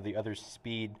wary of the other's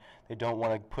speed. They don't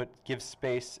want to give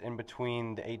space in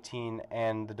between the 18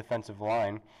 and the defensive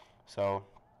line. So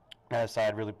that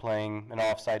side really playing an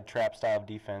offside trap style of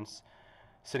defense,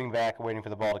 sitting back waiting for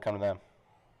the ball to come to them.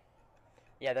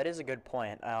 Yeah, that is a good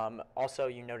point. Also,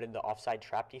 you noted the offside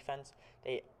trap defense.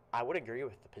 I would agree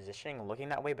with the positioning looking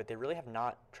that way, but they really have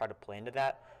not tried to play into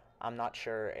that. I'm not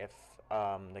sure if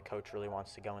the coach really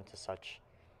wants to go into such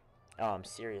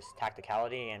serious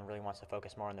tacticality and really wants to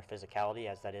focus more on their physicality,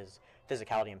 as that is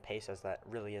physicality and pace, as that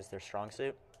really is their strong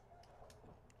suit.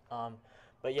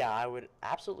 But yeah, I would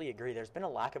absolutely agree. There's been a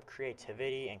lack of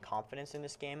creativity and confidence in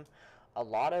this game. A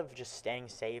lot of just staying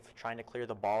safe, trying to clear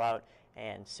the ball out,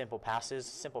 and simple passes.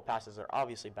 Simple passes are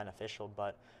obviously beneficial,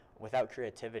 but without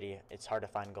creativity, it's hard to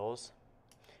find goals.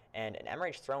 And an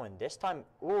MRH throw-in this time,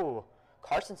 ooh,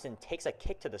 Carstensen takes a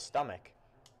kick to the stomach.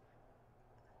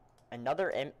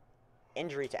 Another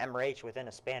injury to MRH within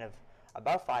a span of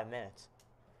about 5 minutes.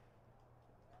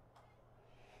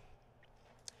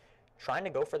 Trying to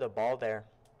go for the ball there,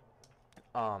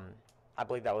 I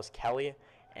believe that was Kelly,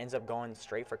 ends up going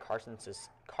straight for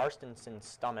Carstensen's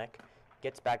stomach,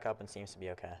 gets back up and seems to be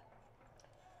okay.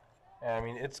 I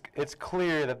mean, it's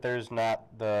clear that there's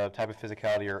not the type of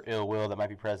physicality or ill will that might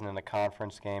be present in a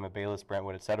conference game, a Bayless,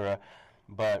 Brentwood, etc.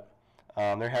 But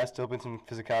there has still been some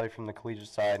physicality from the collegiate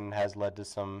side and has led to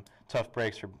some tough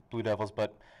breaks for Blue Devils,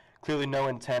 but clearly no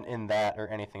intent in that or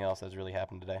anything else that's really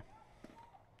happened today.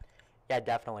 Yeah,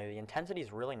 definitely. The intensity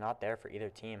is really not there for either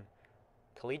team.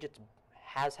 Collegiate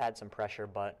has had some pressure,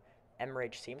 but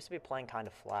MRH seems to be playing kind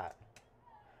of flat.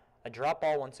 A drop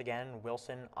ball once again.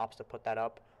 Wilson opts to put that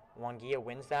up. Wangia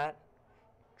wins that.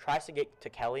 Tries to get to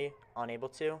Kelly, unable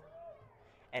to.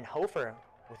 And Hofer,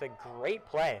 with a great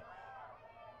play,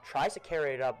 tries to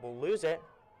carry it up, will lose it.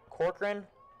 Corcoran,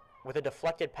 with a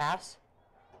deflected pass,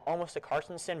 almost to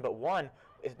Carstensen, but one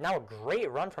is now a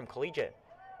great run from Collegiate.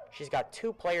 She's got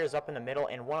two players up in the middle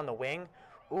and one on the wing.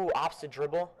 Ooh, opts to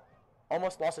dribble.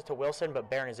 Almost lost it to Wilson, but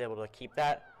Barron is able to keep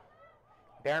that.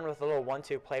 Barron with a little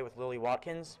 1-2 play with Lily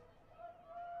Watkins.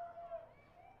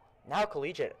 Now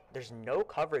Collegiate, there's no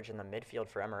coverage in the midfield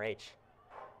for MRH.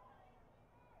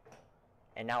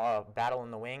 And now a battle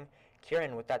in the wing.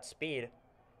 Kieran with that speed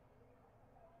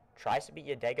tries to beat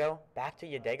Yadego. Back to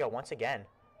Yadego once again.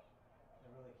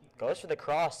 Goes for the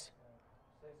cross.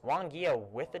 Wangia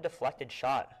with the deflected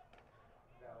shot.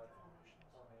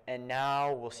 And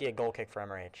now we'll see a goal kick for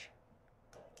MRH.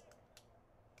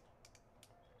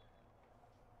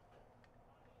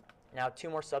 Now 2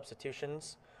 more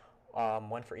substitutions,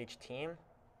 one for each team.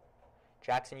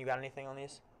 Jackson, you got anything on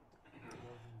these?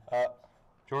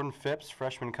 Jordan Phipps,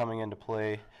 freshman coming into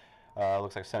play,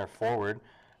 looks like center forward.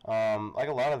 Like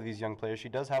a lot of these young players, she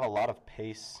does have a lot of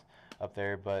pace up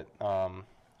there, but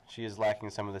she is lacking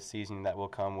some of the seasoning that will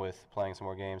come with playing some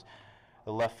more games.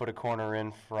 The left-footed corner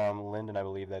in from Linden, I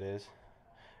believe that is,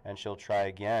 and she'll try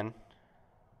again.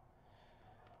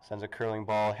 Sends a curling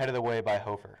ball headed away by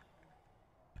Hofer.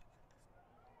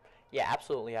 Yeah,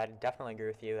 absolutely. I definitely agree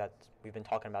with you. We've been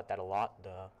talking about that a lot,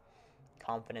 the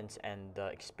confidence and the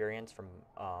experience from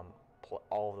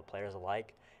all of the players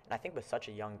alike. And I think with such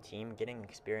a young team, getting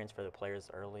experience for the players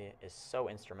early is so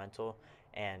instrumental.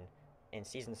 And in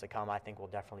seasons to come, I think we'll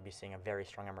definitely be seeing a very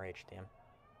strong MRH team.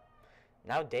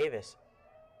 Now Davis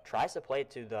tries to play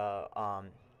to the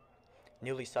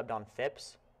newly subbed on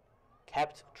Phipps.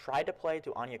 Tried to play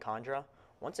to Anya Condra.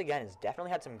 Once again, has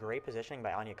definitely had some great positioning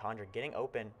by Anya Condra, getting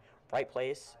open, right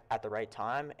place at the right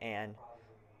time, and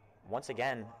once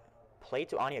again, play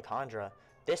to Anya Condra.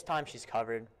 This time she's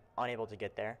covered, unable to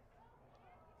get there.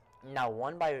 Now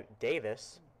won by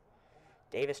Davis.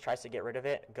 Davis tries to get rid of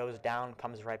it, goes down,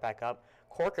 comes right back up.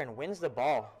 Corcoran wins the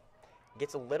ball,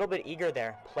 gets a little bit eager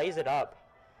there, plays it up,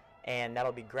 and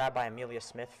that'll be grabbed by Amelia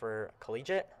Smith for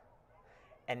Collegiate.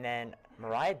 And then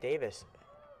Mariah Davis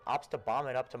opts to bomb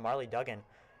it up to Marley Duggan.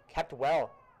 Kept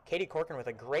well. Katie Corcoran with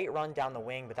a great run down the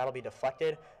wing, but that'll be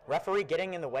deflected. Referee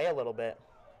getting in the way a little bit.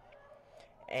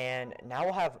 And now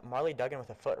we'll have Marley Duggan with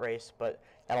a foot race, but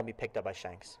that'll be picked up by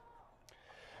Shanks.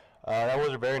 That was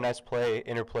a very nice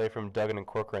interplay from Duggan and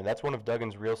Corcoran. That's one of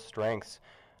Duggan's real strengths.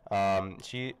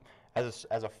 She, as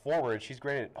a forward, she's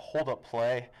great at hold-up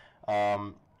play,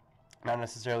 not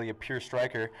necessarily a pure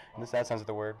striker, in that sense of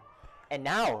the word. And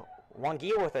now,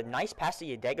 Wangia with a nice pass to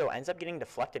Yadego ends up getting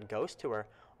deflected, goes to her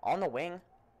on the wing,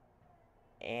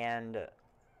 and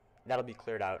that'll be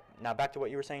cleared out. Now back to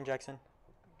what you were saying, Jackson.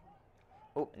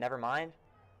 Oh, never mind.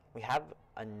 We have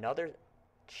another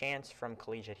chance from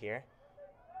Collegiate here.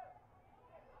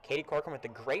 Katie Corcoran with the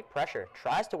great pressure,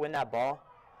 tries to win that ball,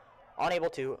 unable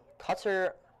to, cuts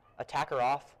her attacker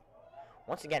off.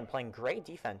 once again playing great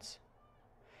defense.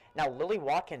 Now Lily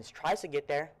Watkins tries to get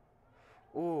there.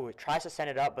 Ooh, tries to send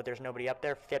it up, but there's nobody up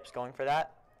there. Phipps going for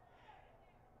that.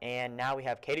 And now we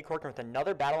have Katie Corcoran with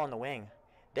another battle on the wing.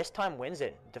 This time wins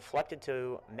it. Deflected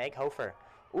to Meg Hofer.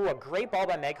 Ooh, a great ball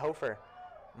by Meg Hofer.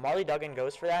 Marley Duggan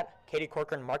goes for that. Katie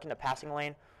Corcoran marking the passing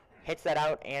lane. Hits that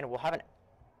out, and we'll have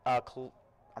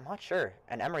I'm not sure,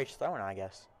 an MRH throw-in, I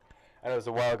guess. I know it was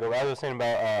a while ago. I was saying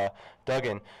about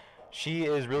Duggan. She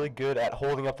is really good at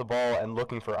holding up the ball and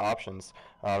looking for options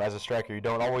as a striker. You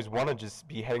don't always want to just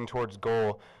be heading towards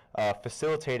goal.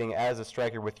 Facilitating as a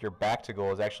striker with your back to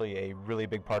goal is actually a really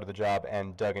big part of the job,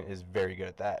 and Duggan is very good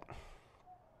at that.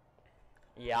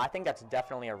 Yeah, I think that's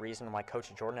definitely a reason why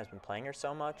Coach Jordan has been playing her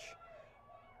so much.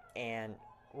 And,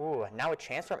 ooh, now a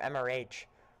chance from MRH.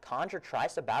 Conjure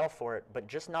tries to battle for it, but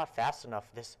just not fast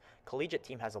enough. This Collegiate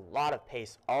team has a lot of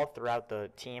pace all throughout the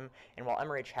team, and while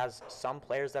MRH has some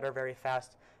players that are very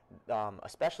fast,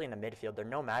 especially in the midfield, they're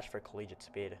no match for Collegiate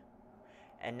speed.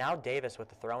 And now Davis with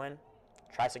the throw-in,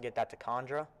 tries to get that to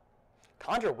Condra.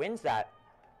 Condra wins that,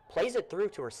 plays it through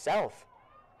to herself,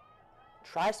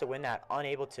 tries to win that,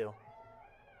 unable to,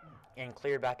 and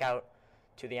cleared back out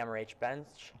to the MRH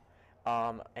bench.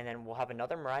 And then we'll have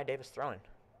another Mariah Davis throw-in.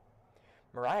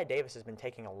 Mariah Davis has been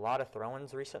taking a lot of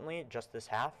throw-ins recently, just this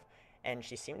half, and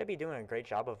she seemed to be doing a great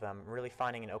job of them, really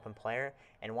finding an open player,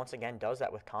 and once again does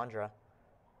that with Condra.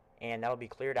 And that'll be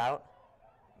cleared out,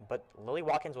 but Lily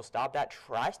Watkins will stop that,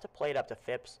 tries to play it up to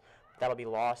Phipps, that'll be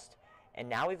lost, and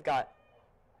now we've got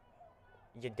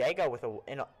Yadego with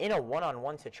in a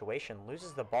one-on-one situation,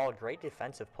 loses the ball, great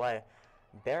defensive play.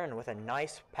 Barron with a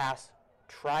nice pass,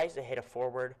 tries to hit a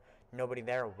forward, nobody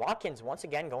there. Watkins once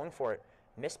again going for it.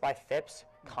 Missed by Phipps.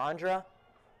 Condra,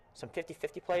 some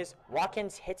 50-50 plays.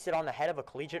 Watkins hits it on the head of a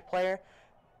Collegiate player.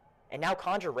 And now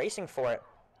Condra racing for it.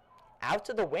 Out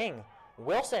to the wing.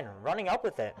 Wilson running up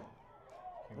with it.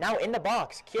 Now in the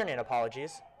box. Kiernan,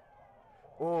 apologies.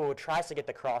 Ooh, tries to get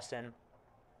the cross in.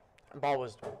 Ball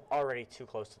was already too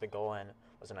close to the goal and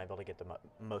wasn't able to get the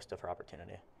most of her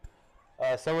opportunity.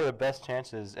 Some of the best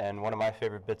chances and one of my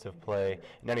favorite bits of play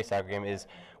in any soccer game is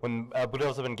when Blue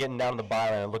Devils have been getting down to the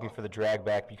byline and looking for the drag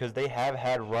back, because they have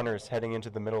had runners heading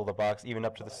into the middle of the box, even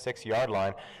up to the 6-yard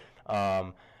line,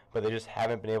 but they just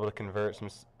haven't been able to convert.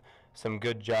 Some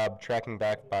good job tracking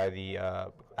back by the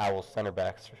Owls center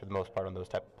backs for the most part on those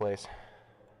type of plays.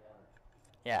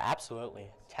 Yeah, absolutely.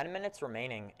 10 minutes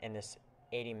remaining in this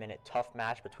 80-minute tough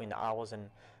match between the Owls and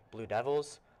Blue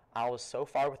Devils. Owls so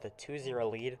far with a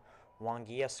 2-0 lead.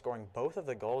 Wangia scoring both of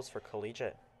the goals for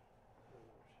Collegiate.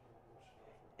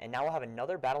 And now we'll have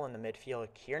another battle in the midfield.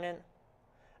 Kiernan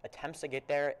attempts to get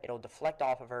there. It'll deflect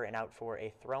off of her and out for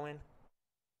a throw-in.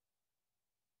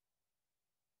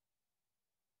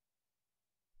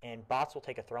 And Bots will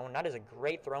take a throw-in. That is a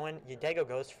great throw-in. Yadego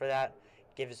goes for that,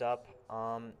 gives up.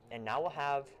 And now we'll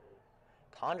have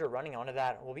Condra running onto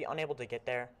that. We'll be unable to get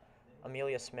there.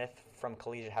 Amelia Smith from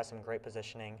Collegiate has some great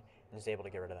positioning and is able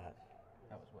to get rid of that.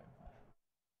 That was way.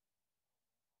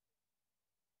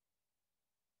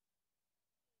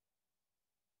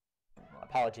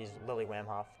 Apologies, Lily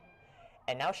Wamhoff.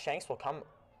 And now Shanks will come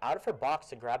out of her box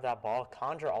to grab that ball.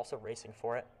 Condra also racing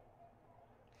for it.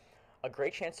 A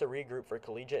great chance to regroup for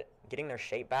Collegiate, getting their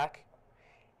shape back.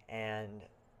 And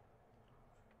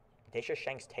Dacia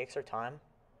Shanks takes her time,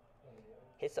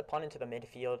 hits the punt into the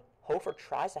midfield. Hofer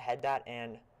tries to head that,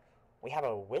 and we have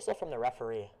a whistle from the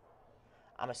referee.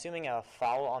 I'm assuming a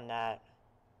foul on that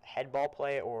head ball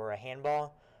play or a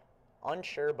handball.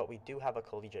 Unsure, but we do have a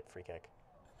Collegiate free kick.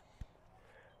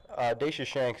 Dacia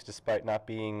Shanks, despite not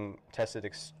being tested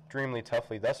extremely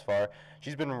toughly thus far,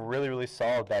 she's been really, really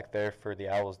solid back there for the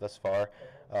Owls thus far.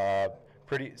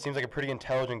 Seems like a pretty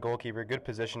intelligent goalkeeper, good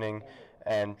positioning,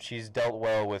 and she's dealt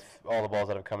well with all the balls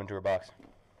that have come into her box.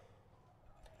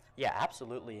 Yeah,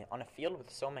 absolutely. On a field with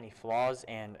so many flaws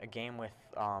and a game with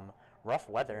rough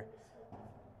weather,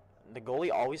 the goalie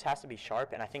always has to be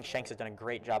sharp, and I think Shanks has done a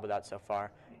great job of that so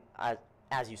far,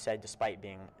 as you said, despite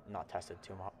being not tested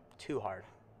too hard.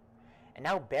 And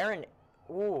now Barron,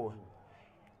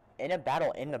 in a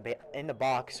battle in the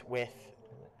box with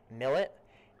Millet,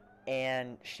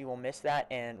 and she will miss that,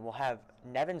 and we'll have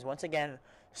Nevins once again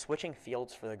switching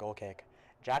fields for the goal kick.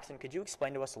 Jackson, could you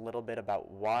explain to us a little bit about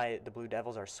why the Blue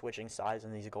Devils are switching sides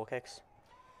in these goal kicks?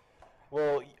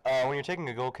 Well, when you're taking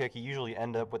a goal kick, you usually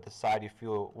end up with the side you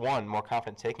feel, more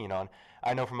confident taking it on.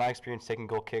 I know from my experience taking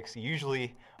goal kicks,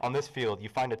 usually on this field, you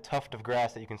find a tuft of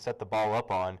grass that you can set the ball up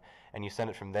on, and you send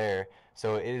it from there.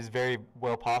 So it is very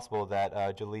well possible that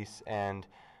Jaleese and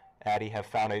Addie have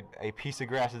found a piece of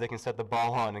grass that they can set the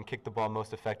ball on and kick the ball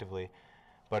most effectively.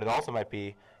 but it also might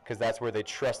be because that's where they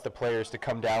trust the players to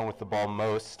come down with the ball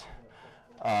most.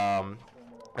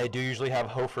 They do usually have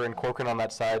Hofer and Corcoran on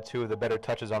that side, two of the better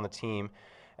touches on the team,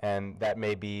 and that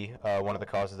may be one of the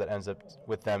causes that ends up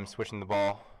with them switching the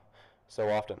ball so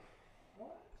often.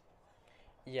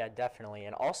 Yeah, definitely.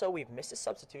 And also, we've missed a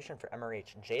substitution for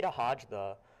MRH. Jada Hodge,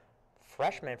 the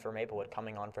freshman for Maplewood,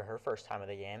 coming on for her first time of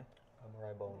the game.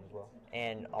 Mariah Bowen as well.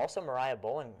 And also, Mariah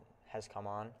Bowen has come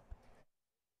on,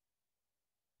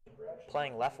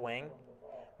 playing left wing.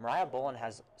 Mariah Bowen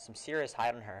has some serious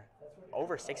height on her,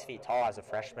 over 6 feet tall as a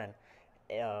freshman.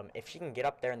 If she can get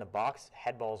up there in the box,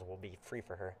 head balls will be free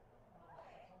for her.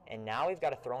 And now we've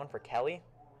got a throw in for Kelly.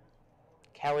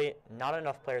 Kelly, not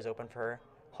enough players open for her.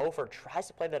 Hofer tries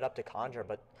to play that up to Condra,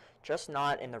 but just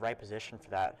not in the right position for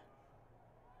that.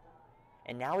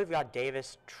 And now we've got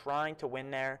Davis trying to win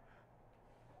there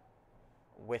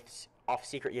with off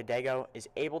secret. Yedego is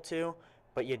able to,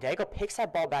 but Yedego picks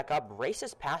that ball back up,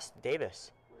 races past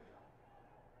Davis.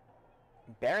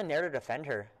 Barron there to defend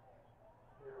her.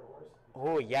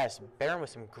 Oh, yes, Barron with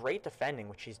some great defending,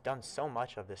 which she's done so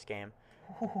much of this game.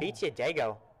 Beats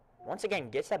Yedego. Once again,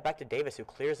 gets that back to Davis, who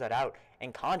clears that out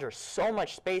and conjures so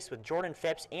much space with Jordan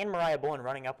Phipps and Mariah Bowen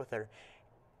running up with her.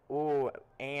 Ooh,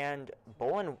 and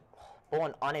Bowen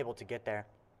unable to get there.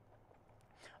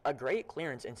 A great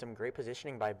clearance and some great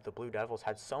positioning by the Blue Devils.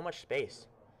 Had so much space.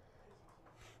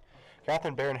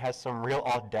 Catherine Barron has some real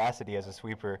audacity as a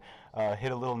sweeper.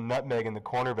 Hit a little nutmeg in the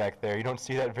corner back there. You don't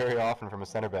see that very often from a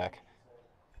center back.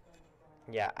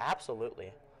 Yeah,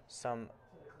 absolutely. Some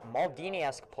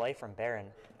Maldini-esque play from Barron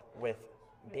with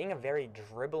being a very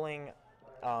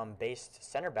dribbling-based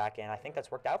center back, and I think that's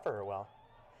worked out for her well.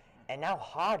 And now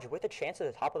Hodge with a chance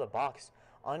at the top of the box,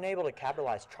 unable to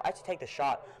capitalize, tries to take the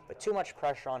shot, but too much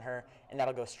pressure on her, and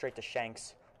that'll go straight to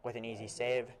Shanks with an easy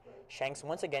save. Shanks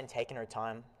once again taking her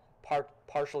time,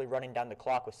 partially running down the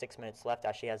clock with 6 minutes left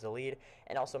as she has the lead,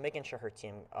 and also making sure her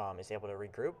team is able to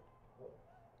regroup.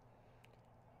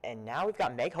 And now we've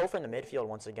got Meg Hofer in the midfield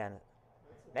once again.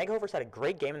 Meg Hofer's had a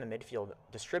great game in the midfield,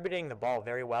 distributing the ball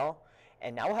very well.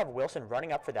 And now we'll have Wilson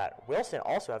running up for that. Wilson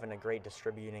also having a great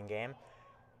distributing game,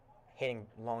 hitting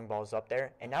long balls up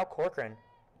there. And now Corcoran,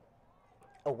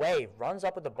 away, runs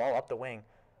up with the ball up the wing.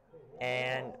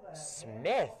 And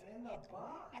Smith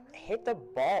hit the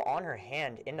ball on her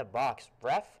hand in the box.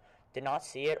 Ref did not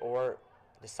see it or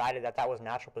decided that that was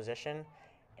natural position.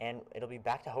 And it'll be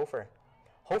back to Hofer.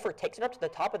 Hofer takes it up to the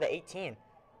top of the 18.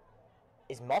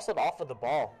 Is muscled off of the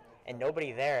ball, and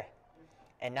nobody there.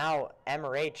 And now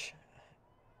MRH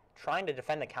trying to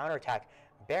defend the counterattack.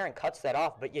 Barron cuts that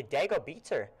off, but Yedego beats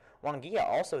her. Wangia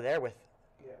also there with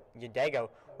Yedego.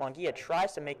 Wangia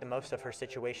tries to make the most of her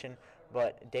situation,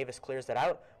 but Davis clears that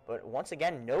out. But once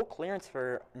again, no defense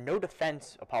for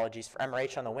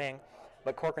MRH on the wing,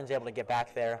 but Corcoran's able to get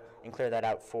back there and clear that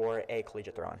out for a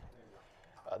collegiate throw-in.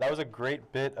 That was a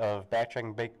great bit of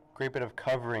backtracking, great bit of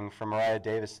covering from Mariah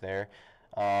Davis there.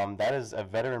 That is a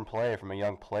veteran play from a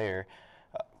young player.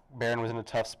 Barron was in a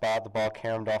tough spot. The ball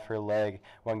caromed off her leg.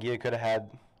 Wangia could have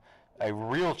had a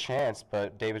real chance,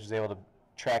 but Davis was able to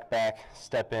track back,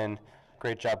 step in.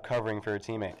 Great job covering for her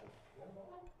teammate.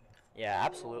 Yeah,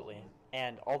 absolutely.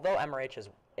 And although MRH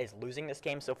is losing this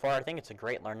game so far, I think it's a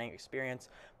great learning experience,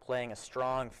 playing a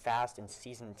strong, fast, and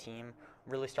seasoned team,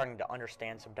 really starting to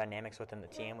understand some dynamics within the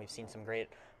team. We've seen some great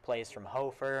plays from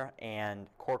Hofer and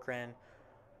Corcoran,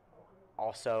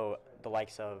 also the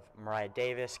likes of Mariah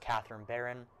Davis, Catherine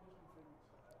Barron,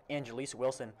 and Jaleesa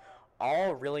Wilson,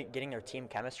 all really getting their team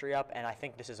chemistry up, and I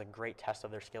think this is a great test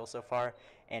of their skills so far.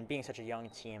 And being such a young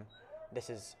team, this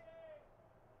is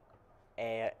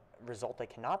a result they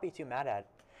cannot be too mad at.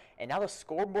 And now the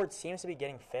scoreboard seems to be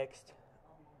getting fixed.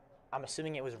 I'm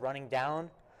assuming it was running down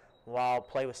while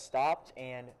play was stopped,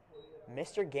 and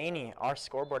Mr. Gainey, our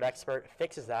scoreboard expert,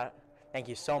 fixes that. Thank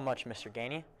you so much, Mr.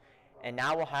 Gainey. And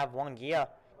now we'll have Wangia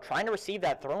trying to receive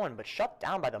that throw-in, but shut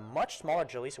down by the much smaller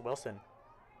Jaleesa Wilson.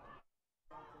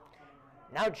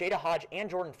 Now Jada Hodge and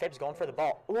Jordan Phipps going for the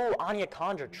ball. Ooh, Anya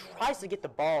Condra tries to get the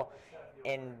ball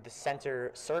in the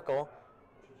center circle.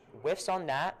 Whiffs on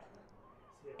that.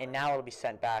 And now it'll be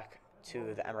sent back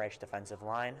to the MRH defensive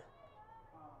line.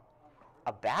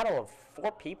 A battle of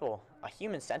 4 people, a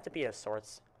human centipede of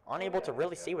sorts, unable to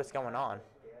really see what's going on.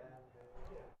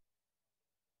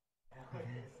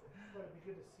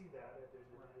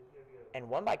 And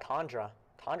won by Condra.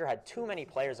 Condra had too many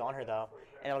players on her, though,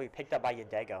 and it'll be picked up by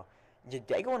Yedego.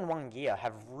 Yedego and Wangia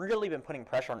have really been putting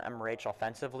pressure on MRH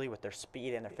offensively with their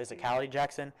speed and their physicality,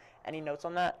 Jackson. Any notes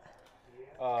on that?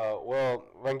 Well,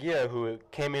 Wangia, who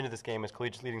came into this game as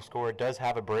collegiate's leading scorer, does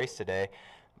have a brace today.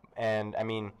 And, I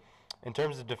mean, in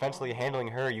terms of defensively handling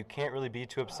her, you can't really be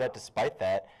too upset despite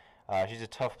that. She's a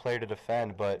tough player to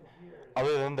defend, but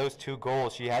other than those 2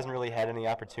 goals, she hasn't really had any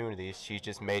opportunities. She's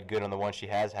just made good on the ones she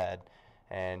has had,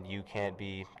 and you can't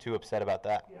be too upset about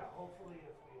that.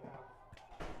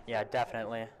 Yeah,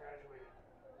 definitely.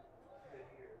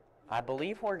 I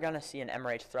believe we're going to see an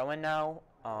MRH throw-in now,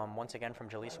 once again from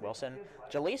Jaleese Wilson.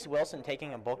 Jaleese Wilson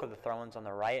taking a bulk of the throw-ins on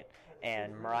the right,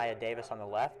 and Mariah Davis on the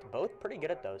left, both pretty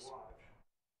good at those.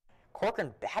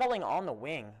 Corcoran battling on the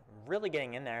wing, really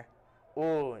getting in there.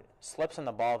 Ooh, slips on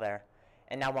the ball there.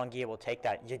 And now Wangia will take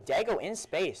that. Yedego in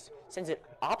space, sends it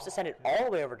opposite, send it all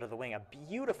the way over to the wing. A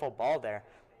beautiful ball there.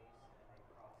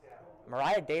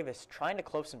 Mariah Davis trying to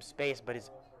close some space, but is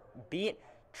beat.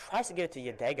 Tries to get it to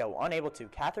Yedego, unable to.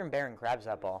 Catherine Barron grabs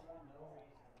that ball.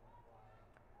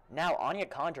 Now Anya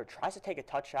Condra tries to take a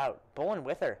touch out. Bullen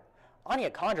with her. Anya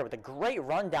Condra with a great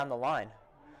run down the line.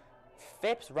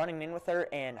 Phipps running in with her,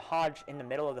 and Hodge in the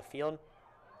middle of the field.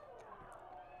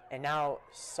 And now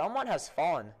someone has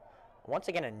fallen. Once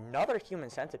again, another human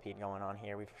centipede going on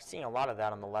here. We've seen a lot of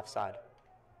that on the left side.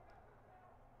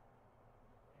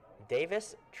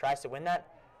 Davis tries to win that.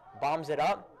 Bombs it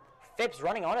up. Phipps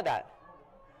running onto that.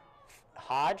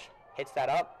 Hodge hits that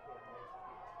up.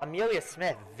 Amelia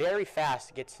Smith, very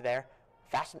fast, gets there.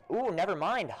 Fast. Ooh, never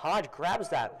mind. Hodge grabs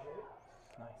that.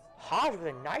 Hodge with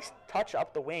a nice touch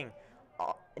up the wing.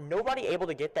 Nobody able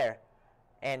to get there.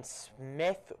 And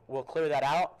Smith will clear that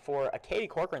out for a Katie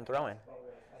Corcoran throw-in.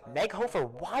 Meg Hofer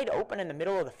wide open in the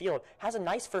middle of the field. Has a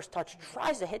nice first touch.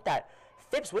 Tries to hit that.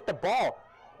 Phipps with the ball.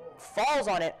 Falls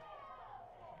on it.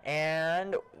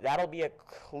 And that'll be a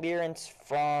clearance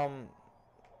from,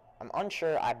 I'm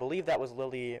unsure. I believe that was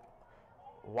Lily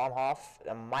Wamhoff.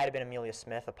 That might have been Amelia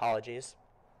Smith. Apologies.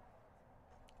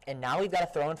 And now we've got a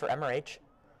throw-in for MRH.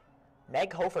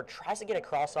 Meg Hofer tries to get a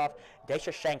cross off.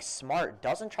 Daisha Shanks smart.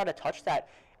 Doesn't try to touch that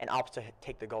and opts to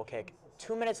take the goal kick.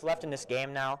 2 minutes left in this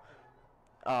game now.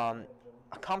 A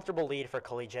comfortable lead for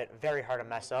Collegiate. Very hard to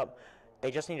mess up. They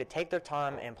just need to take their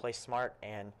time and play smart,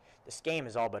 and this game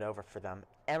is all but over for them.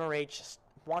 MRH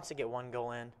wants to get 1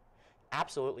 goal in.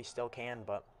 Absolutely still can,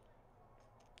 but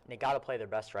they got to play their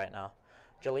best right now.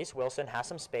 Jaleese Wilson has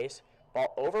some space.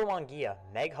 Ball over Wangia.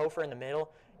 Meg Hofer in the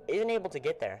middle. Isn't able to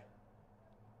get there.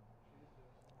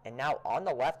 And now on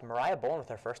the left, Mariah Bullen with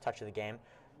her first touch of the game.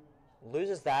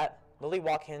 Loses that. Lily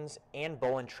Watkins and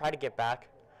Bullen try to get back.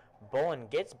 Bullen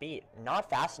gets beat. Not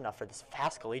fast enough for this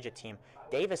fast Collegiate team.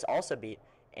 Davis also beat.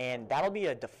 And that'll be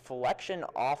a deflection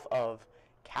off of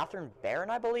Catherine Barron,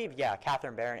 I believe. Yeah,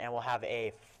 Catherine Barron. And we'll have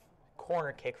a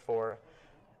corner kick for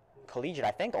Collegiate.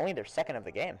 I think only their second of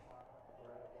the game.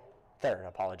 Third,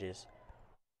 apologies.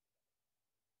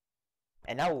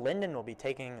 And now Linden will be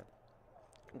taking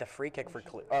the free kick for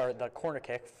the corner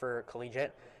kick for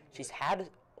Collegiate. She's had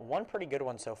one pretty good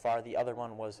one so far. The other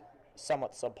one was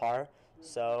somewhat subpar.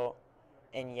 So,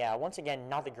 and yeah, once again,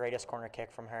 not the greatest corner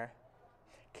kick from her.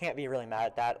 Can't be really mad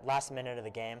at that. Last minute of the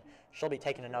game, she'll be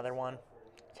taking another one.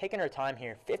 Taking her time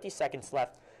here. 50 seconds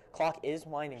left. Clock is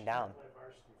winding down.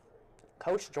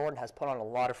 Coach Jordan has put on a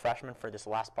lot of freshmen for this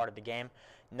last part of the game.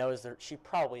 Knows that she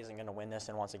probably isn't going to win this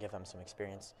and wants to give them some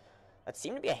experience. That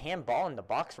seemed to be a handball in the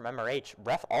box from MRH.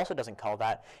 Ref also doesn't call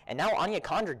that. And now Anya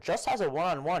Condra just has a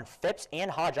one-on-one. Phipps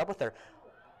and Hodge up with her.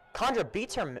 Condra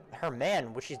beats her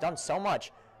man, which she's done so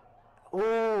much.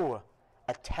 Ooh.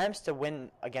 Attempts to win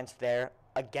against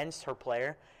her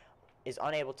player. Is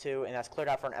unable to, and that's cleared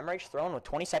out for an MRH throw-in with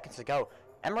 20 seconds to go.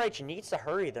 MRH needs to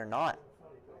hurry. They're not.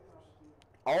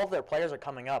 All of their players are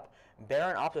coming up.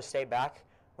 Barron opts to stay back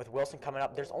with Wilson coming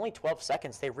up. There's only 12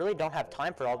 seconds. They really don't have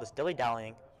time for all this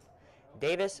dilly-dallying.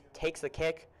 Davis takes the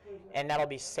kick, and that'll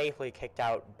be safely kicked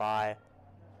out by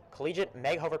Collegiate.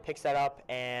 Meg Hover picks that up,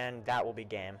 and that will be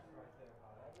game.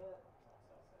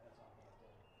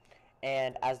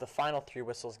 And as the final 3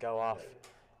 whistles go off,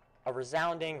 a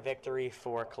resounding victory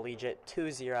for Collegiate,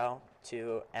 2-0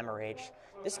 to MRH.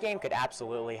 This game could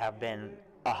absolutely have been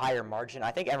a higher margin.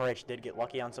 I think MRH did get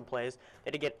lucky on some plays.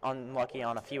 They did get unlucky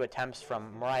on a few attempts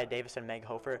from Mariah Davis and Meg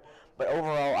Hofer. But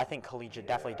overall, I think Collegiate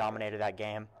definitely dominated that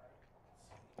game.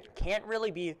 Can't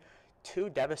really be too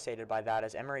devastated by that,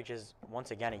 as MRH is, once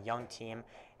again, a young team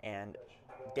and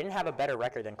didn't have a better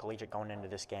record than Collegiate going into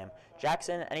this game.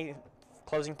 Jackson, any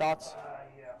closing thoughts?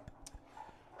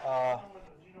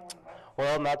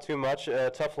 Well, not too much.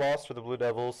 Tough loss for the Blue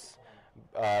Devils.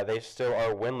 They still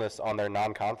are winless on their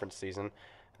non-conference season.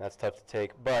 That's tough to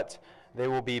take. But they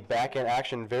will be back in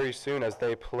action very soon as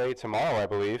they play tomorrow, I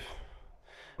believe.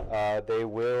 They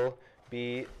will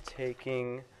be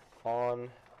taking on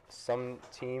some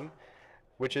team,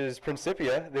 which is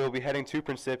Principia. They will be heading to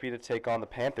Principia to take on the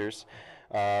Panthers.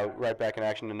 Right back in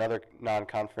action, another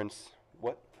non-conference.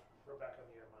 What? We're back on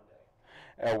the air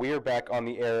Monday. We are back on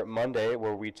the air Monday,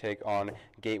 where we take on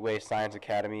Gateway Science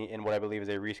Academy in what I believe is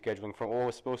a rescheduling from what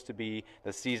was supposed to be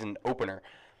the season opener.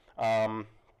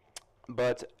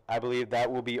 But I believe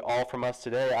that will be all from us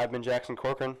today. I've been Jackson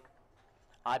Corcoran.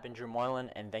 I've been Drew Moylan,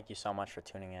 and thank you so much for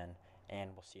tuning in,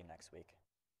 and we'll see you next week.